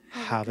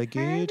 have a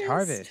good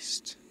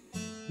harvest.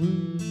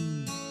 Woo.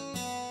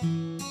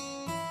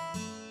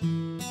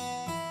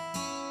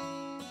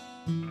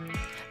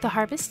 The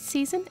Harvest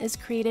Season is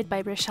created by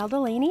Rochelle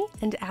Delaney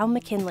and Al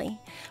McKinley,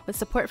 with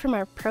support from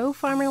our Pro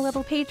Farmer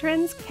level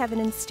patrons,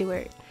 Kevin and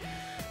Stuart.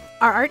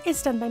 Our art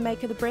is done by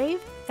Micah the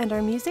Brave, and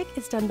our music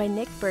is done by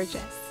Nick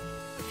Burgess.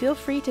 Feel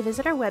free to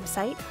visit our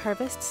website,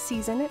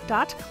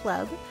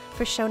 harvestseason.club,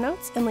 for show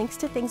notes and links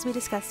to things we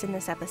discussed in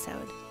this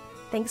episode.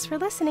 Thanks for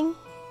listening.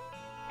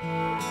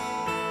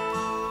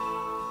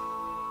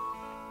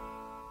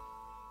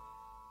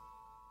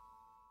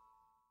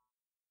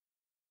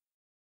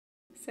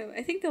 So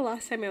I think the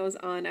last time I was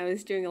on, I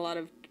was doing a lot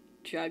of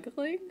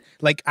juggling.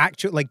 Like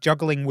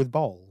juggling with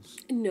balls.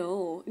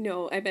 No,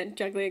 I meant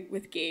juggling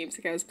with games.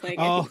 Like I was playing,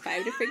 I Oh. think,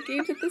 5 different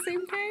games at the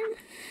same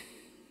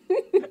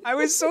time. I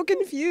was so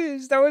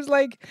confused. I was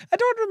like, I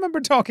don't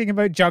remember talking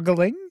about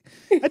juggling.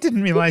 I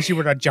didn't realize you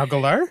were a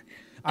juggler.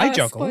 I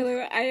juggle.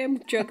 Spoiler, I am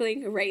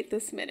juggling right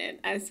this minute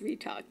as we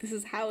talk. This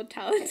is how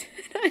talented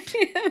I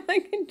am. I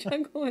can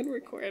juggle and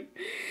record.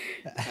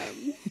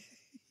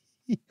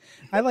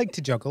 I like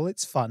to juggle.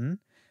 It's fun.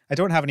 I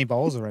don't have any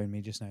balls around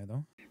me just now,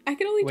 though. I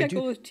can only Well, I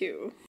juggle do- with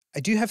 2. I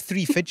do have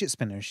 3 fidget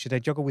spinners. Should I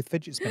juggle with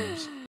fidget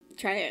spinners?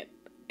 Try it.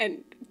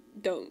 And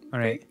don't All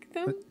right. break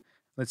them.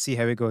 Let's see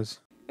how it goes.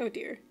 Oh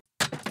dear.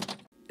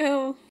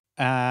 Oh.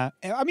 I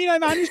mean, I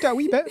managed it a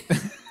wee bit.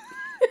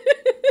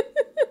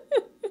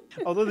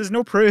 Although there's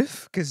no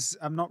proof because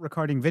I'm not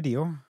recording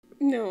video.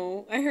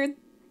 No, I heard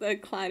the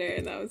clatter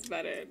and that was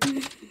about it.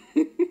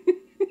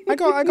 I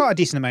got a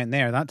decent amount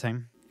there that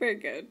time. Very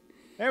good.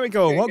 There we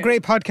go. Very What good.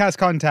 great podcast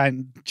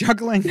content.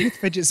 Juggling with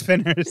fidget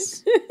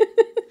spinners.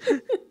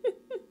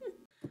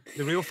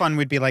 The real fun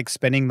would be like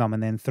spinning them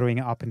and then throwing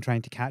it up and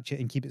trying to catch it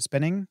and keep it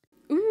spinning.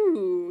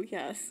 Ooh,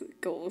 yes.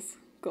 Goals.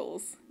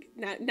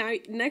 Now,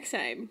 next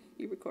time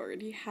you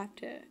record, you have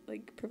to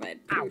like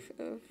provide proof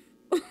of.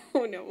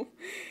 Oh no,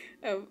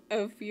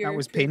 of your. That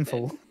was improvement.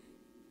 painful.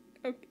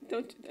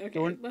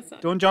 Okay, let's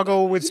not. Don't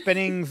juggle with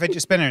spinning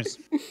fidget spinners.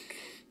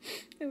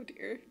 Oh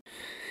dear.